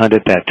continued to hunt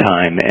at that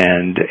time,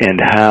 and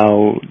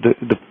how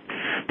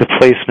the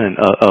placement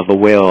of a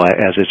whale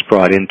as it's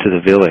brought into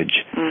the village,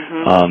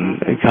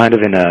 kind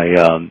of in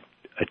a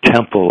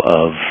temple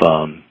of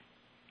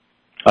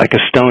like a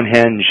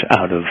Stonehenge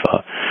out of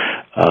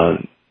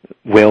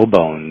whale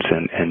bones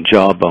and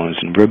jaw bones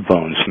and rib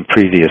bones from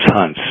previous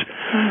hunts.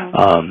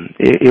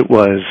 It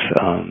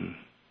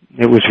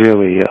was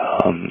really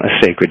a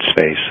sacred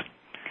space.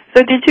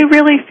 So did you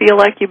really feel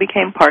like you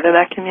became part of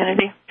that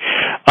community?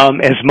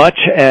 As much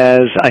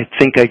as I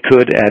think I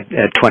could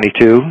at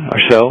 22 or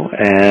so,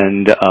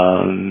 and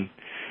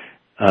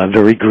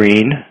very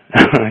green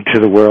to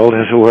the world,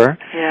 as it were,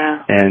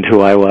 and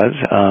who I was.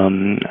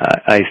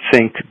 I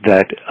think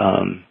that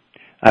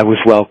I was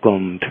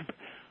welcomed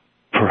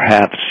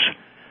perhaps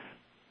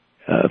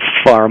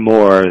far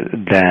more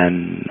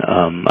than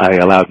I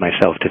allowed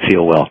myself to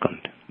feel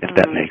welcomed, if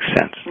that makes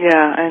sense.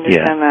 Yeah, I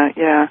understand that,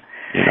 yeah.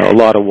 You know, a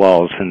lot of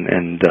walls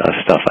and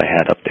stuff I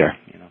had up there.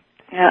 You know.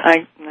 Yeah,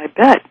 I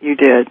bet you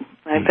did.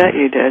 I bet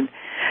you did.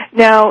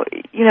 Now,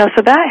 you know,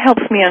 so that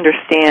helps me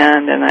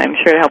understand, and I'm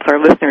sure it helps our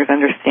listeners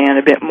understand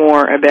a bit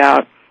more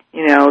about,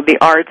 you know, the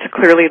arts.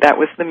 Clearly that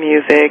was the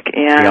music,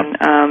 and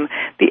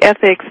the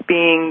ethics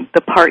being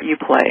the part you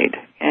played,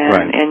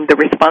 and the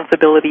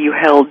responsibility you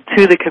held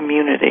to the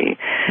community.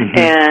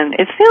 And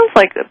it sounds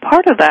like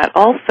part of that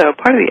also,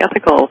 part of the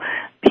ethical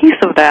piece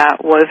of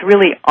that was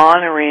really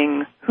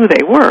honoring who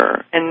they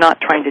were and not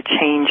trying to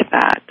change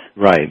that.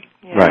 Right.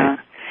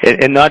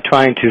 And not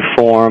trying to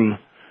form,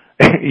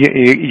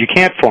 you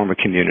can't form a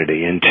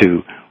community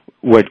into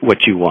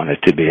what you want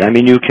it to be. I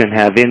mean, you can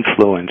have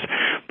influence,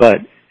 but,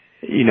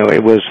 you know,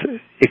 it was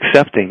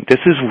accepting, this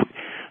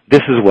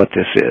is what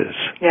this is.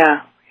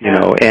 You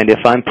know, and if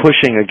I'm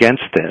pushing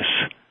against this,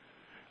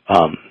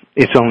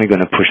 it's only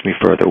going to push me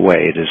further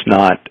away. It is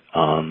not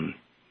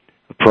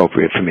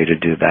appropriate for me to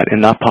do that,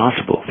 and not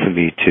possible for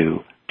me to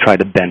try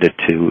to bend it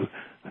to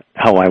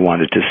how I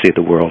wanted to see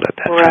the world at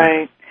that time.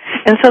 Right.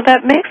 And so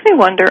that makes me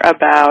wonder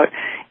about,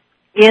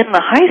 in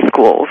the high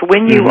schools,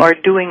 when you are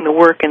doing the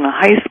work in the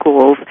high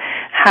schools,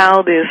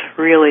 how this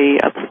really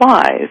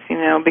applies, you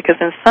know, because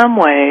in some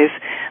ways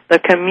the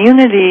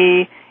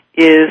community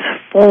is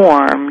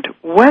formed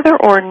whether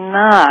or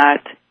not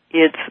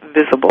it's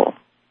visible.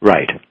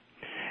 Right.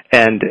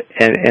 And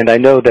I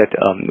know that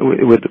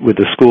with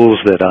the schools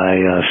that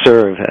I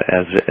serve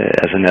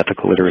as an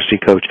ethical literacy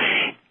coach,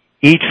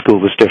 each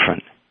school is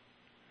different.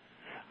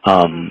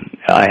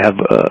 I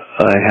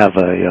have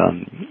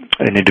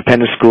an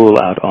independent school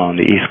out on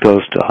the East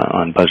Coast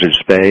on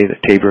Buzzards Bay, the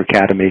Tabor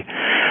Academy.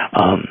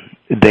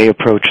 They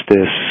approach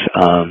this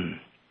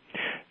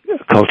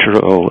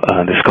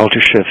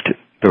culture shift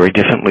very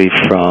differently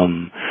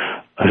from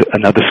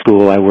another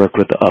school I work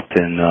with up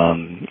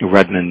in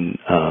Redmond,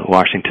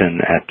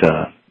 Washington, at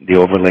the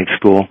Overlake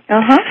School.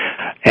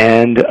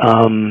 And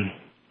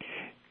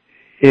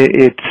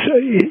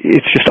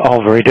it's just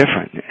all very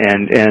different.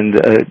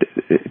 And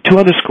two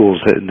other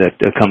schools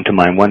that come to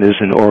mind. One is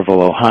in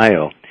Orville,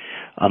 Ohio,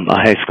 a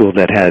high school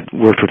that had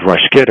worked with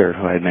Rush Gitter,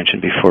 who I had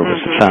mentioned before,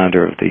 was the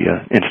founder of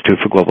the Institute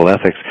for Global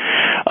Ethics,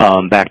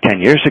 back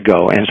 10 years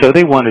ago. And so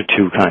they wanted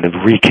to kind of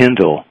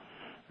rekindle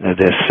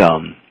this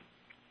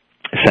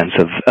sense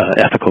of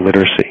ethical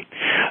literacy.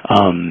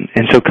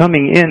 And so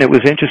coming in, it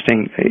was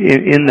interesting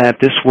in that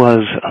this was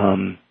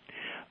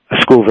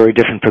a school very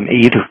different from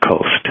either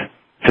coast,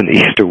 from the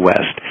east or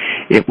west.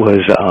 It was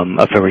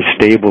a very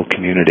stable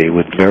community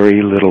with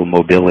very little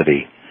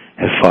mobility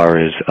as far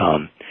as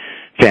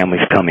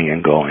families coming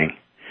and going.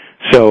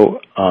 So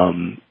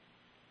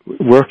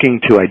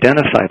working to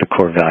identify the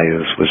core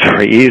values was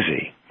very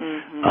easy.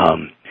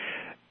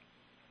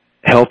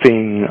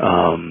 Helping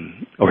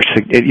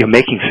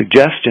making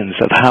suggestions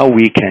of how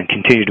we can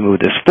continue to move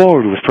this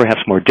forward was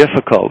perhaps more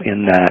difficult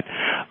in that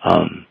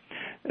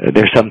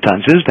there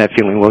sometimes is that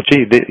feeling, well,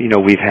 gee,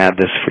 we've had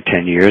this for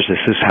 10 years, this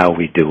is how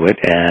we do it,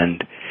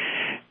 and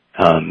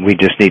we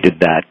just needed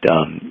that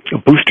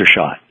booster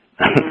shot.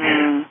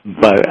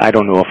 But I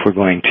don't know if we're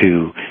going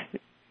to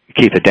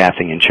keep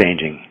adapting and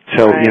changing.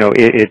 So,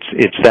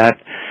 it's that,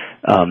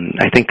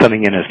 I think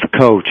coming in as the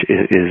coach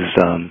is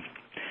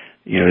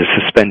to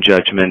suspend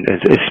judgment,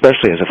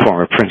 especially as a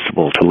former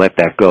principal, to let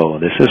that go.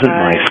 This isn't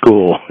my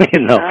school,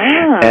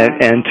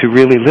 and to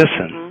really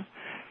listen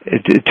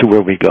to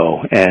where we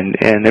go. And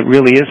it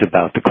really is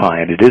about the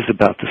client. It is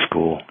about the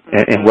school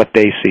and what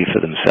they see for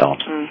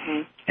themselves.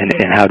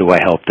 And how do I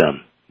help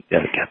them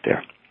get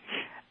there?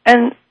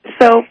 And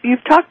so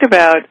you've talked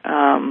about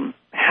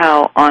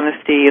how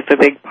honesty is a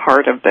big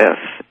part of this,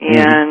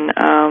 and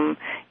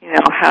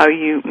how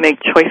you make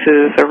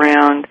choices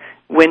around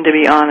when to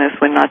be honest,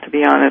 when not to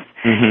be honest.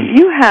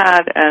 You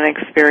had an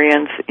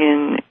experience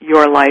in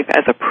your life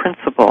as a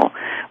principal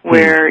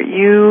where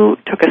you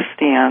took a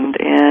stand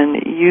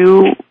and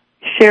you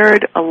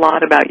shared a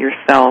lot about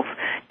yourself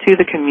to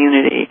the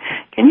community.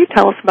 Can you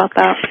tell us about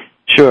that?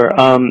 Sure.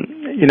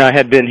 I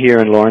had been here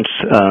in Lawrence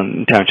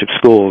Township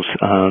Schools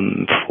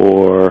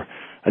for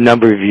a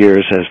number of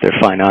years as their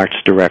fine arts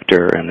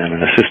director and then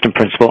an assistant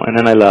principal, and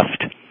then I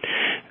left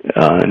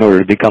in order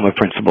to become a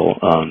principal,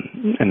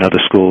 another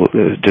school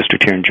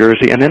district here in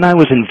Jersey. And then I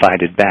was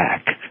invited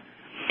back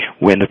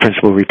when the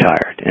principal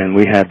retired. And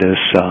we had this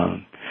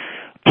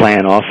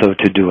plan also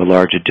to do a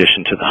large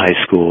addition to the high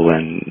school.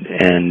 And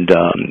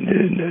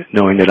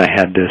knowing that I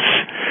had this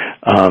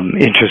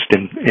interest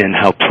in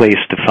how place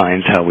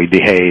defines how we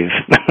behave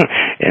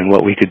and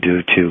what we could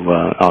do to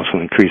also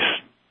increase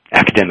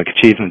academic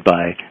achievement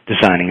by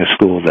designing a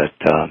school that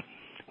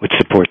would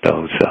support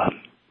those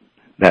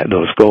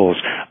goals.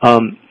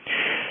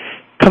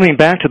 Coming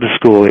back to the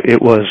school,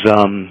 it was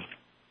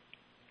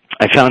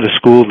I found a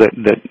school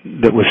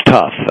that was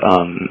tough.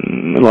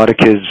 A lot of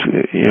kids,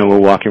 were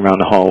walking around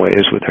the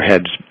hallways with their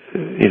heads,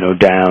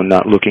 down,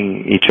 not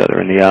looking each other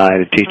in the eye.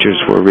 The teachers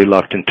were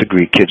reluctant to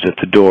greet kids at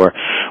the door.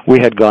 We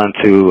had gone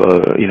through,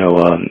 a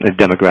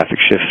demographic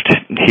shift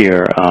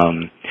here.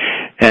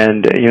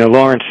 And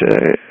Lawrence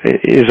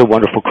is a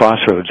wonderful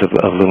crossroads of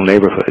little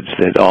neighborhoods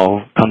that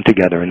all come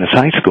together in this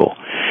high school.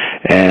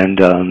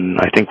 And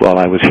I think while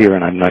I was here,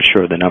 and I'm not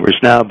sure of the numbers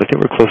now, but there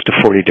were close to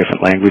 40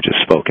 different languages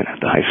spoken at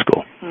the high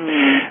school,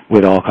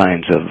 with all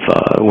kinds of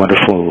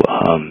wonderful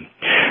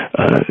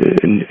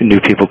new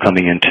people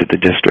coming into the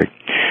district.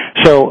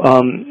 So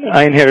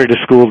I inherited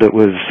a school that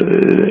was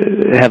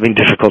having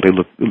difficulty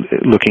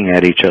looking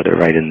at each other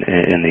right in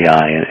the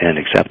eye and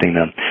accepting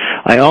them.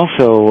 I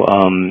also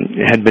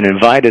had been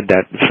invited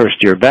that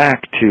first year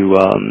back to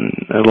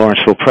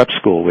Lawrenceville Prep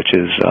School, which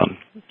is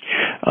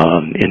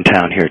in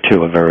town here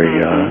too, a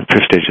very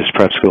prestigious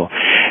prep school.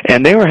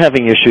 And they were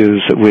having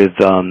issues with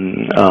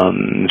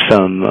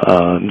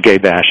some gay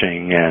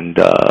bashing and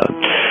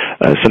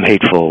some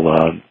hateful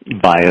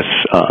bias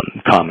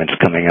comments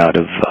coming out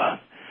of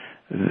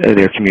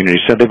their community.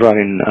 So they brought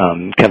in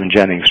Kevin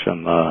Jennings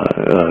from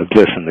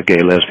GLIS and the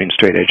Gay Lesbian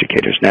Straight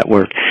Educators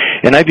Network,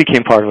 and I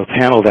became part of a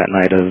panel that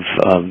night of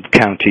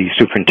county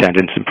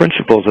superintendents and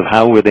principals of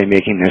how were they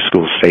making their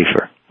schools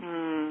safer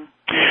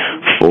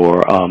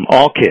for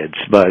all kids,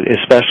 but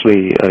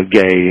especially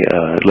gay,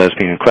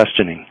 lesbian, and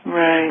questioning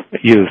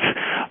youth.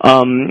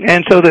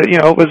 And so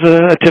it was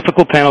a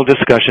typical panel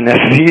discussion. As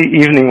the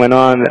evening went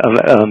on,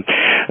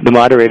 the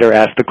moderator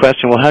asked the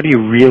question, well, how do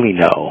you really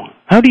know?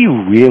 How do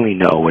you really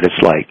know what it's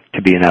like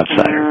to be an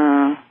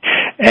outsider?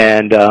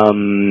 And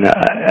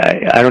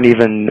I don't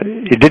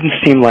even, it didn't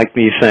seem like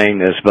me saying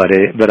this, but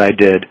I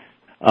did.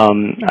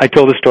 I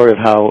told the story of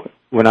how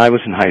when I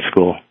was in high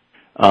school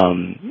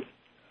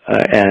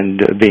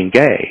and being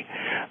gay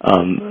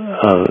in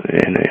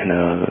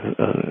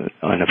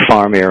a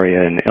farm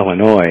area in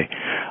Illinois,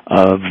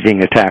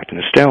 being attacked in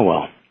a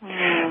stairwell.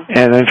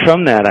 And then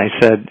from that I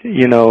said,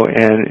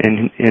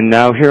 and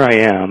now here I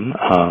am,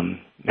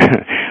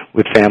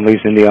 with families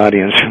in the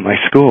audience from my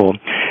school,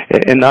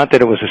 and not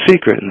that it was a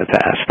secret in the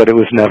past, but it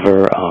was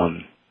never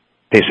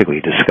basically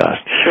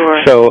discussed.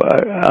 Sure. So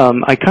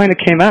I kind of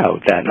came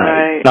out that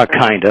night. Not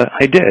kind of,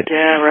 I did.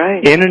 Yeah,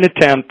 right. In an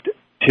attempt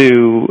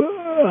to,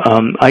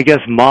 I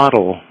guess,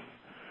 model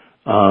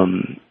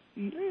an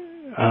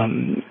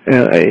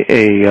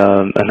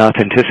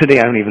authenticity.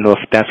 I don't even know if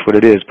that's what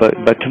it is,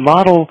 but to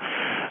model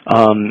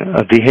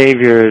a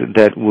behavior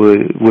that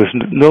was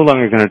no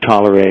longer going to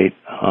tolerate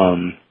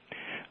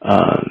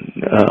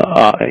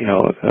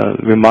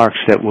remarks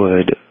that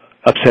would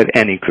upset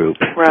any group,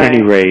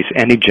 any race,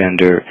 any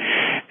gender,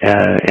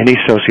 any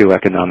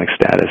socioeconomic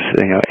status,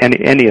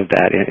 any of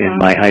that in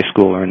my high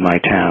school or in my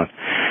town.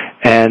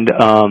 And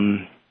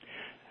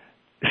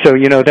so,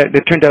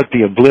 that turned out to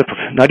be a blip,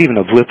 not even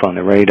a blip on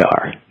the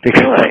radar,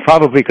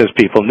 probably because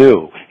people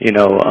knew.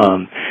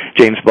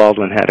 James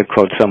Baldwin had a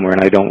quote somewhere,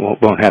 and I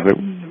won't have it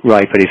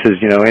right, but he says,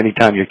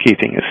 anytime you're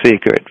keeping a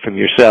secret from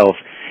yourself,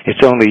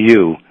 it's only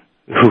you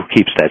who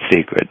keeps that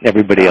secret.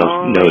 Everybody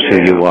else knows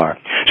who you are.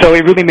 So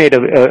it really made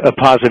a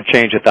positive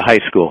change at the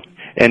high school,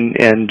 and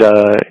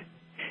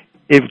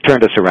it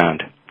turned us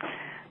around.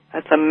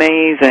 That's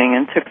amazing,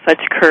 and took such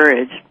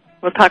courage.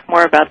 We'll talk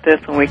more about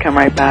this when we come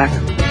right back.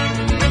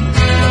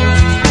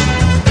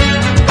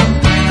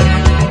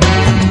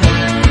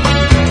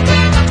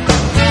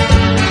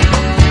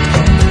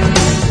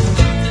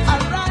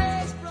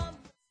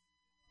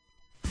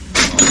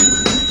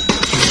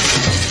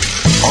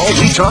 All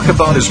we talk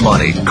about is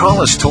money.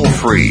 Call us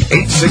toll-free,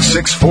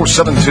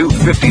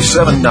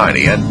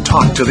 866-472-5790, and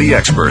talk to the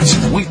experts.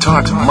 We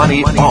talk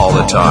money all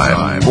the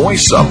time.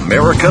 Voice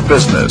America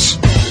Business.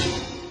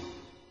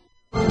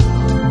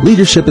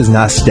 Leadership is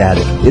not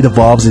static. It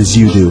evolves as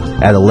you do.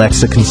 At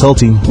Alexa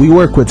Consulting, we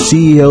work with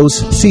CEOs,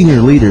 senior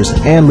leaders,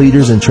 and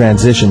leaders in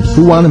transition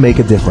who want to make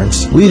a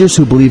difference. Leaders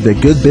who believe that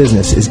good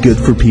business is good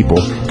for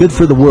people, good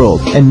for the world,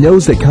 and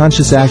knows that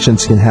conscious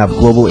actions can have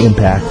global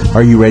impact.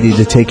 Are you ready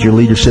to take your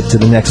leadership to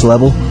the next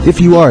level? If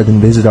you are, then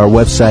visit our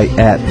website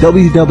at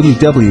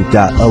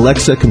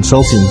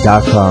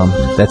www.alexaconsulting.com.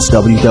 That's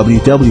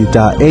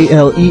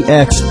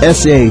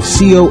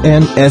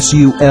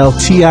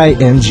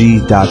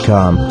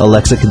www.alexaconsulting.com.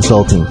 Alexa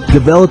Consulting,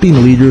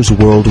 developing leaders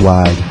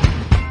worldwide.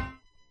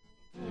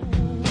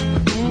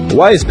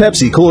 Why is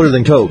Pepsi cooler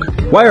than Coke?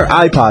 Why are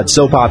iPods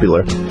so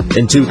popular?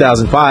 In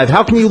 2005,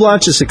 how can you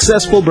launch a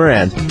successful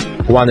brand?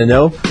 Want to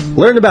know?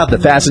 Learn about the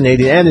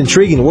fascinating and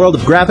intriguing world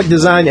of graphic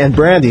design and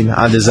branding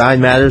on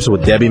Design Matters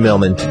with Debbie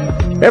Millman.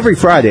 Every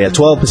Friday at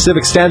 12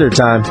 Pacific Standard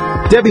Time,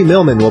 Debbie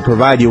Millman will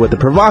provide you with a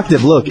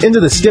provocative look into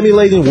the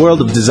stimulating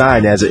world of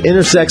design as it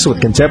intersects with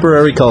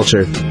contemporary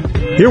culture.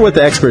 Hear what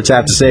the experts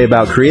have to say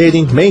about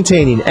creating,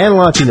 maintaining, and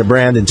launching a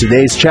brand in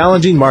today's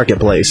challenging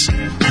marketplace.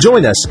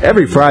 Join us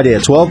every Friday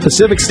at 12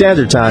 Pacific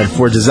Standard Time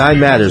for Design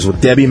Matters with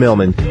Debbie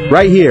Millman,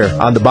 right here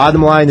on the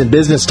Bottom Line in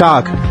Business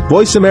Talk,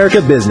 Voice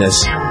America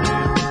Business.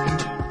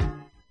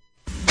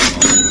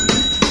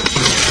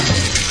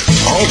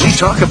 All we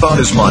talk about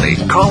is money.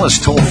 Call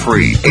us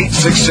toll-free,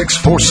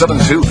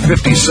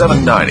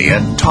 866-472-5790,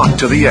 and talk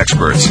to the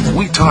experts.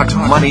 We talk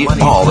money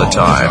all the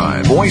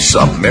time. Voice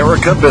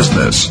America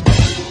Business.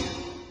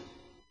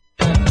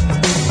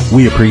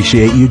 We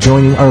appreciate you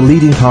joining our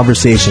leading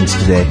conversations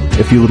today.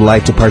 If you would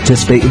like to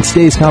participate in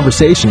today's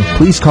conversation,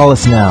 please call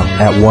us now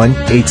at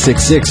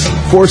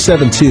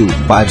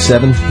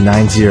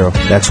 1-866-472-5790.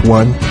 That's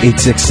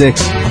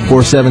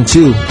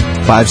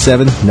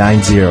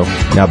 1-866-472-5790.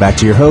 Now back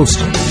to your host,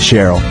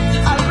 Cheryl.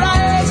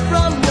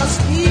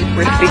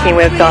 We're speaking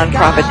with Don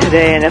Proffit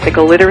today, an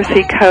ethical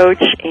literacy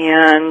coach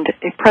and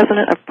a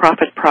president of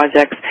Proffit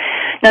Projects.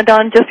 Now,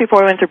 Don, just before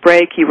we went to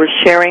break, you were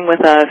sharing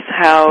with us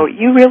how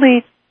you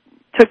really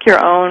took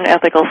your own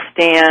ethical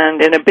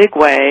stand in a big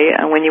way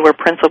when you were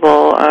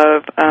principal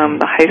of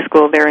the high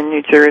school there in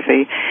New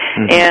Jersey.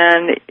 Mm-hmm.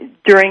 And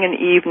during an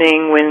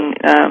evening when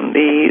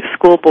the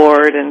school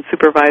board and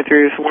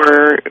supervisors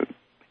were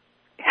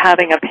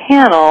having a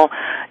panel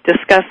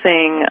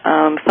discussing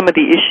some of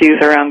the issues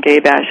around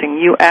gay bashing,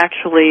 you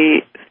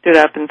actually stood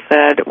up and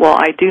said, well,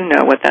 I do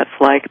know what that's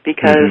like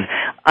because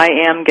I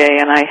am gay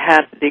and I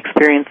had the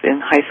experience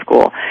in high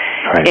school.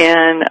 Right.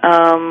 And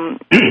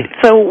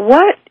so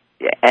what...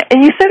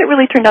 And you said it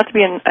really turned out to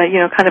be,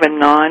 kind of a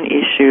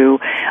non-issue.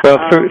 Well,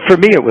 for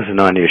me, it was a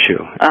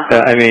non-issue.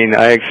 I mean,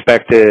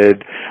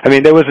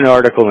 there was an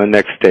article in the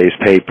next day's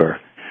paper,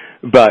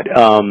 but,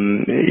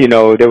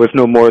 there was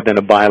no more than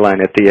a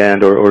byline at the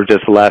end or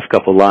just the last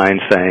couple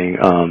lines saying,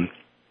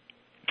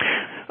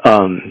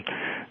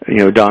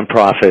 Don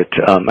Proffit,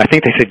 I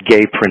think they said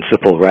gay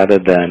principal rather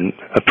than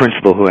a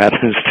principal who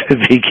happens to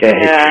be gay.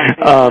 Yeah.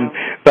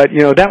 But,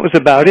 that was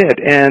about it.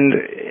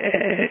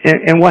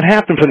 And what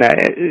happened from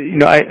that,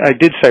 I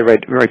did say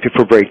right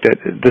before break that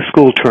the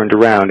school turned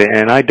around,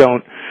 and I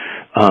don't,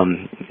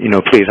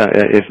 please,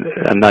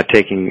 I'm not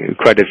taking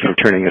credit for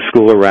turning a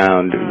school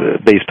around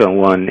based on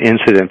one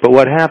incident, but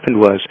what happened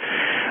was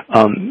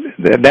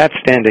that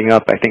standing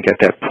up, I think at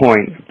that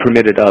point,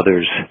 permitted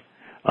others,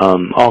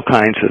 all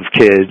kinds of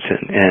kids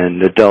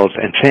and adults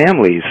and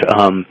families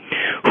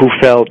who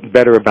felt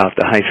better about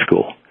the high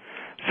school.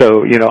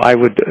 So,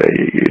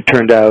 it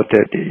turned out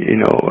that,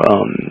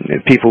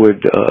 people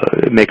would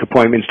make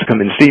appointments to come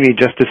and see me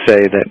just to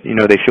say that,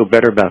 they feel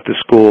better about the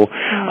school.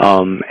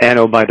 And,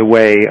 oh, by the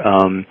way,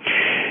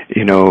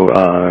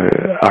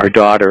 our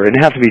daughter, and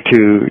it has to be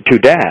two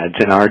dads,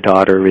 and our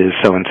daughter is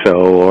so-and-so,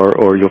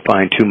 or you'll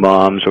find two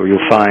moms, or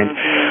you'll find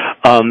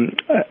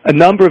a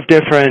number of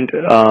different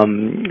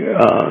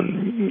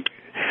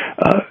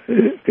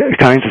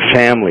kinds of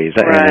families,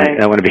 right.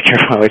 And I want to be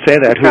careful how I say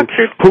that,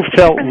 who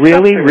felt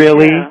really,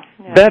 really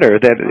better,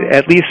 that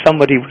at least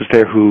somebody was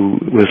there who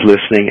was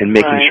listening and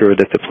making sure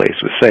that the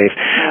place was safe.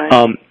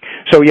 Right.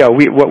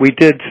 What we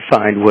did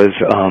find was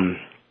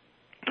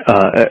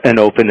an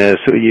openness.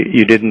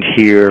 You didn't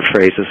hear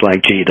phrases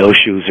like, gee, those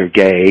shoes are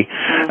gay,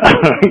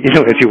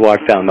 as you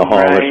walk down the hall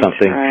or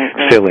something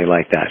silly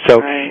like that.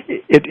 So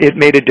it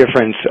made a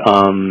difference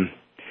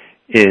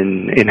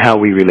in how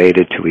we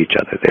related to each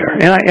other there.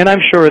 And I'm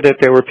sure that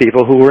there were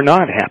people who were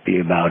not happy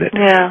about it.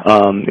 Yeah.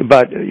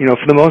 But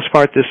for the most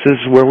part, this is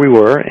where we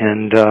were,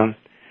 and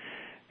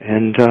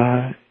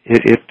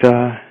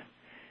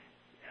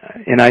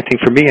I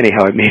think for me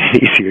anyhow, it made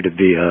it easier to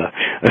be a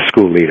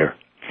school leader.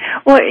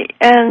 Well,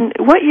 and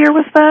what year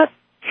was that?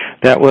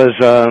 That was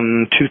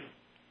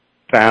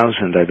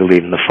 2000, I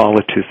believe, in the fall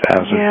of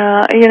 2000.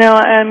 Yeah,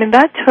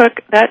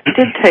 that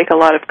did take a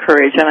lot of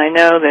courage, and I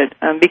know that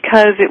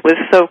because it was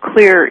so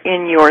clear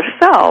in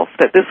yourself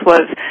that this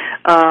was,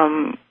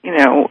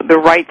 the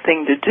right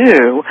thing to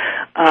do,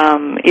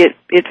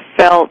 it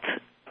felt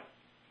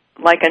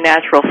like a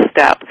natural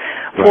step.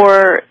 Right.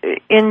 For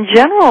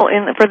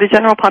the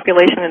general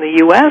population in the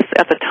U.S.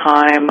 at the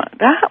time,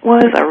 that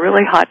was a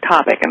really hot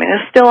topic. I mean,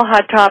 it's still a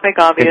hot topic,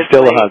 obviously. It's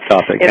still a hot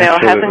topic, absolutely. It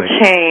hasn't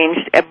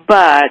changed,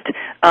 but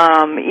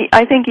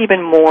I think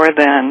even more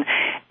then.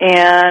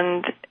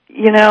 And,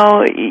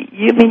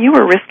 you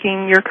were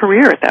risking your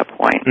career at that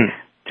point.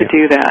 To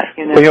do that,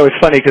 Well, it's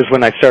funny because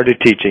when I started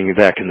teaching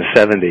back in the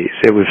 70s,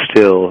 it was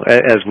still,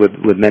 as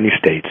with many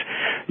states,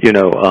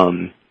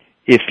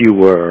 if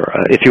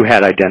you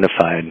had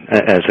identified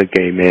as a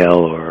gay male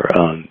or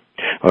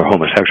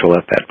homosexual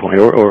at that point,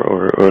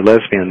 or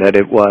lesbian, that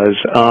it was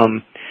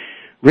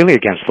really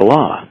against the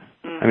law.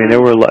 Mm-hmm. I mean,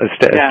 there were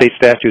state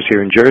statutes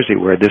here in Jersey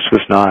where this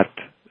was not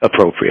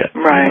appropriate.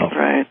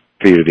 Right.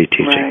 For you to be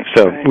teaching.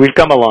 We've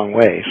come a long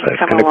way, so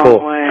that's kind of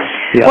cool.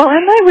 Yeah. Well,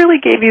 and that really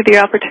gave you the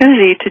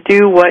opportunity to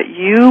do what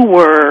you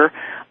were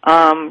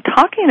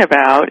talking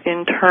about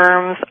in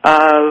terms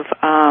of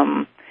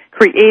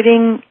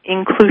creating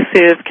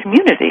inclusive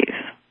communities.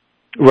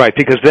 Right,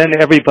 because then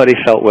everybody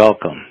felt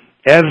welcome.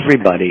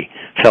 Everybody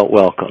felt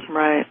welcome.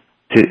 Right.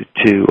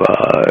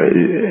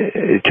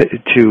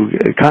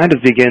 kind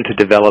of begin to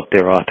develop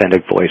their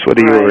authentic voice,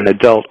 whether you're an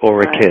adult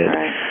or a kid.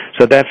 Right.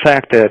 So that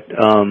fact that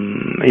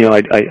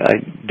I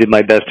did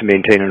my best to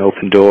maintain an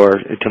open door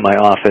to my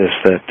office,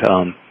 that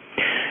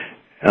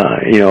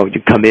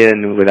you come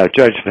in without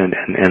judgment,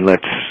 and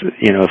let's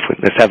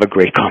have a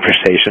great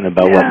conversation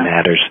about what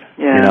matters.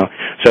 Yeah.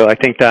 So I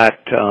think that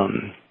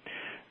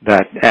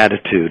that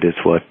attitude is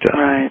what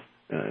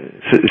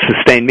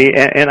sustained me,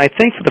 and I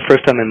think for the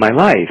first time in my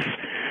life,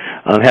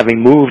 having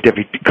moved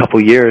every couple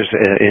years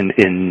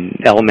in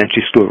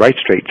elementary school right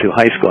straight to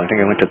high school. I think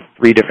I went to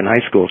 3 different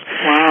high schools.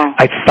 Wow.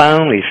 I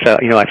finally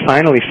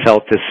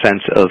felt this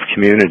sense of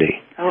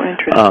community. Oh,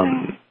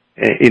 interesting.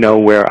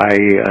 Where I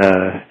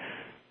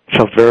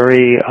felt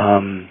very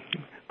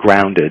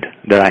grounded,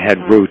 that I had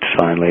roots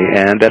finally,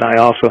 and that I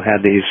also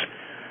had the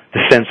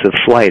sense of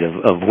flight,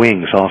 of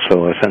wings,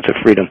 also a sense of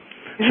freedom.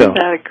 Isn't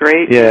that a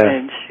great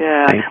image?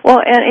 Yeah.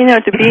 Well, and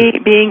to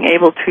being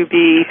able to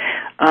be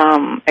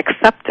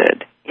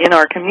accepted in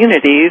our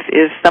communities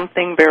is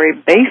something very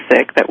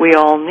basic that we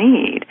all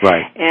need.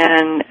 Right.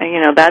 And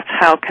that's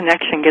how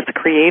connection gets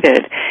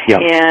created. Yep.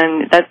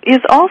 And that is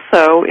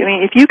also,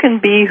 if you can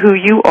be who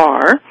you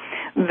are,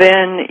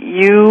 then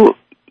you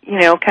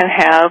can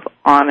have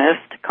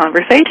honest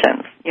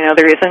conversations.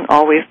 There isn't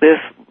always this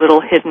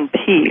little hidden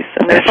piece.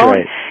 And there's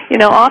right.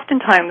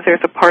 Oftentimes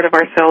there's a part of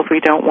ourselves we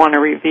don't want to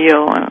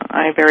reveal, and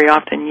I very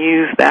often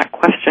use that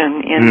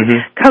question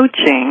in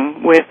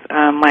coaching with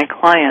my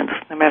clients,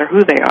 no matter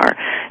who they are.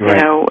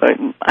 Right.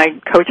 I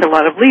coach a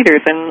lot of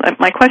leaders, and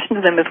my question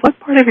to them is, what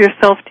part of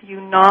yourself do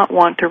you not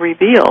want to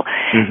reveal?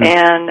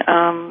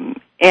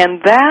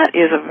 And that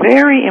is a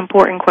very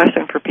important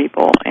question for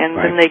people, and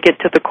then they get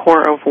to the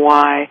core of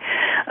why.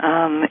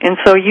 And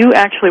so you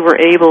actually were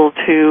able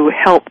to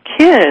help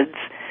kids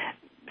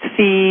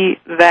see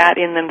that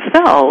in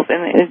themselves,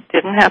 and it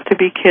didn't have to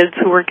be kids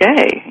who were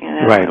gay.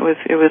 Right.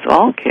 It was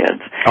all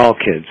kids. All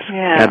kids.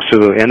 Yeah.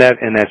 Absolutely. And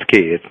that's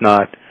key. It's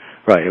not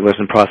right. It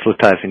wasn't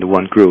proselytizing to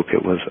one group.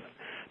 It was,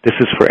 this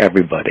is for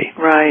everybody.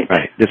 Right.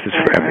 Right. This is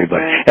for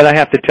everybody. Right. And I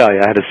have to tell you,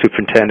 I had a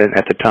superintendent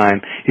at the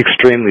time,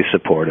 extremely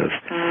supportive,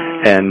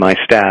 and my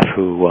staff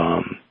who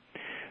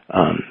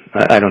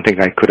I don't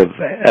think I could have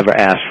ever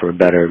asked for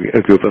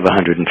a group of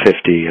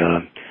 150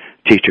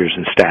 teachers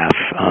and staff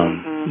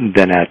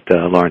than at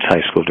Lawrence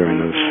High School during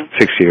those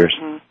 6 years.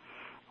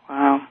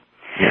 Wow.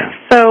 Yeah.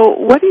 So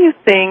what do you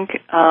think,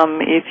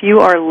 if you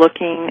are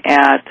looking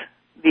at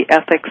the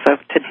ethics of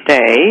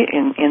today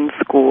in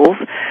schools,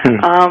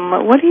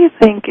 what do you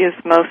think is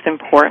most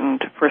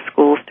important for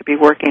schools to be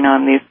working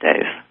on these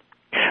days?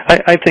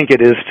 I think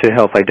it is to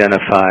help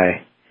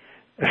identify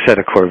a set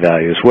of core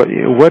values. What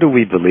do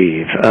we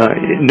believe?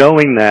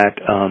 Knowing that,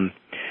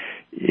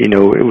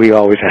 we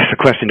always ask the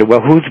question,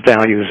 well, whose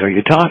values are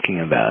you talking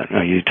about?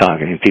 Are you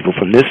talking people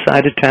from this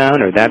side of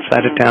town or that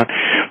side of town?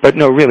 But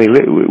no, really,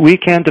 we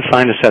can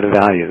define a set of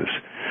values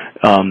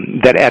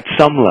that at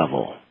some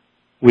level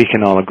we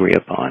can all agree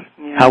upon.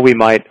 Yeah. How we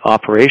might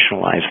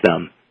operationalize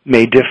them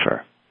may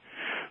differ.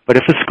 But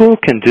if a school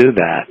can do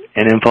that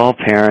and involve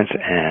parents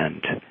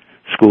and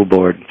school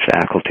board,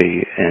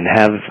 faculty, and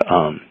have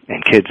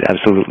and kids,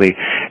 absolutely,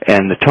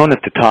 and the tone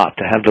at the top,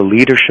 to have the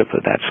leadership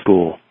of that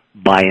school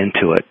buy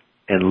into it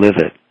and live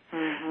it.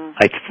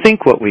 I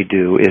think what we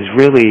do is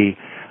really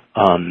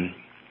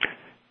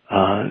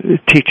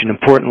teach an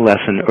important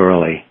lesson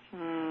early,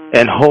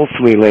 and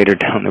hopefully later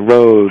down the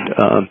road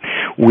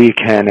we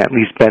can at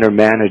least better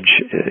manage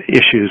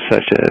issues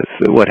such as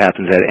what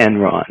happens at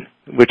Enron,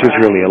 which is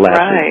really a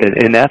lesson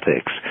in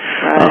ethics.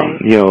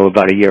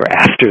 About a year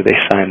after they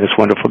sign this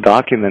wonderful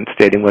document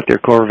stating what their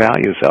core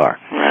values are.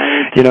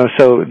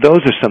 So those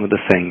are some of the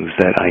things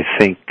that I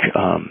think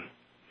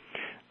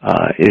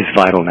is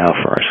vital now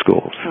for our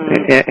schools.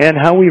 And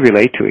how we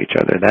relate to each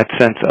other, that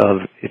sense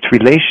of its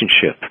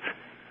relationship.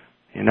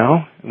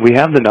 We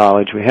have the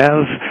knowledge, we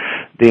have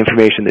the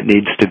information that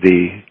needs to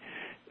be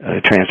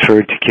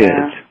transferred to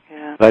kids,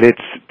 but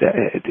it's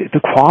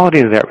the quality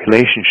of that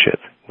relationship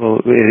will,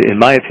 in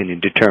my opinion,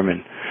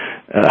 determine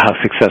how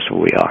successful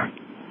we are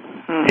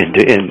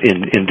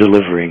in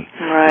delivering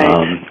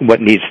what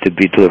needs to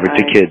be delivered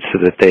to kids, so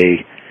that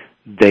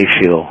they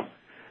feel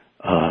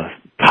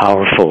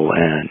powerful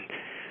and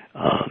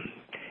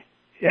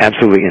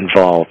absolutely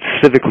involved,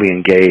 civically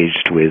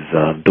engaged with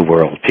the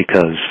world,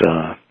 because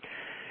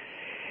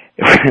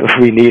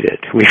we need it.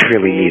 We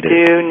really need it.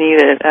 We do need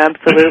it,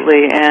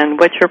 absolutely. And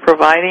what you're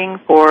providing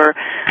for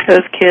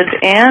those kids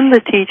and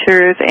the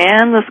teachers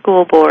and the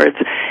school boards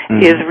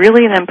is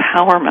really an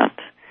empowerment.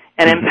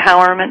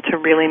 Empowerment to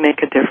really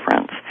make a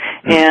difference.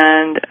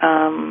 And,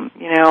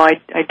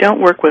 I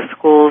don't work with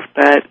schools,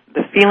 but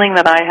the feeling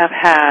that I have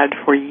had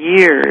for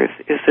years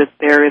is that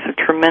there is a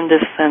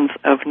tremendous sense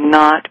of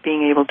not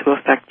being able to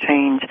affect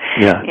change.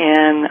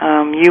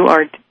 And you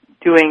are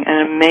doing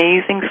an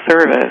amazing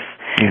service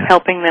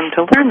helping them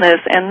to learn this,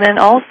 and then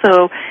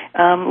also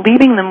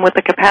leaving them with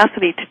the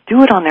capacity to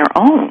do it on their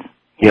own.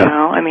 You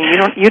know, I mean,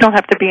 you don't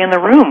have to be in the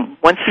room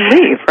once you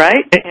leave,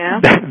 right? Yeah.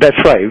 That's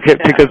right.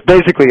 Because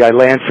basically, I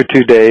land for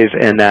 2 days,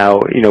 and now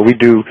we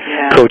do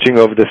coaching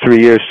over the 3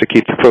 years to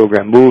keep the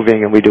program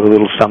moving, and we do a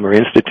little summer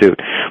institute.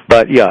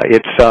 But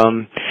it's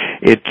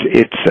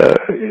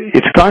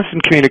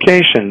constant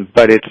communication,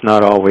 but it's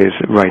not always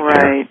right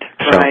there.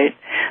 Right.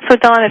 So,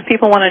 Don, if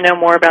people want to know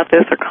more about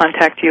this or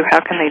contact you, how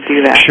can they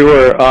do that?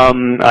 Sure.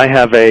 I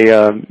have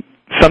a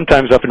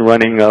sometimes up and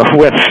running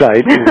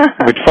website,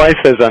 which probably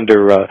says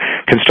under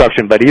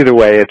construction, but either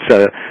way, it's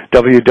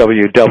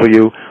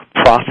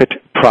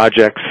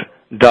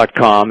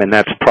www.proffitprojects.com, and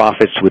that's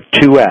profits with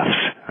 2 Fs,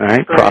 all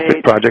right?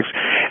 Proffit Projects.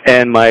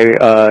 And my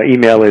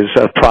email is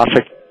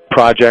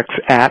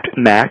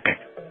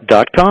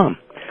profitprojects@mac.com.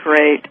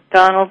 Great.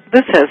 Donald,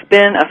 this has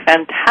been a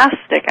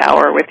fantastic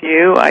hour with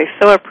you. I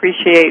so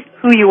appreciate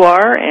who you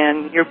are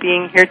and your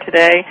being here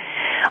today.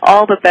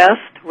 All the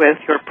best with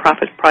your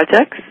Proffit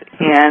projects,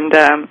 and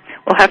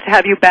we'll have to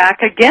have you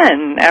back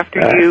again after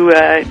you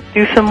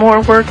do some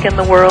more work in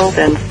the world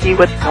and see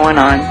what's going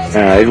on.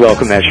 I'd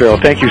welcome that,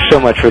 Cheryl. Thank you so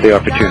much for the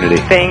opportunity.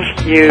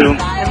 Thank you.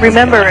 And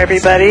remember,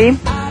 everybody,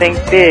 think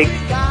big.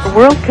 The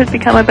world could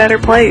become a better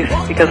place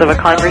because of a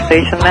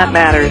conversation that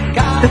matters.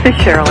 This is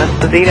Cheryl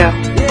Esposito.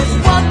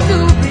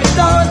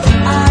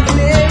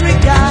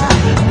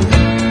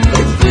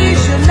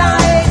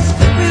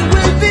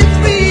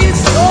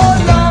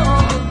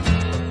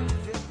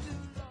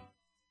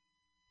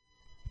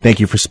 Thank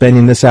you for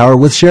spending this hour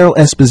with Cheryl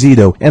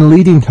Esposito and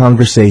Leading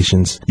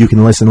Conversations. You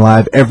can listen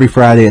live every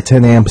Friday at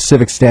 10 a.m.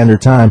 Pacific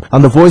Standard Time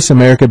on the Voice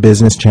America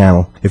Business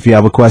Channel. If you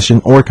have a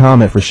question or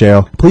comment for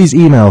Cheryl, please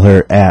email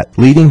her at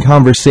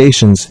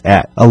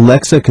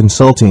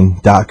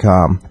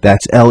leadingconversations@alexaconsulting.com.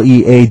 That's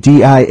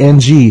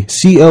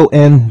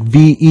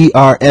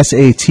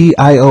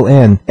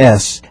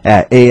LEADINGCONVERSATIONS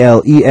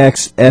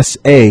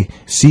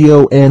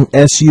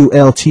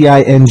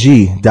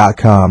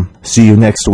 @ALEXSACONSULTING.com. See you next week.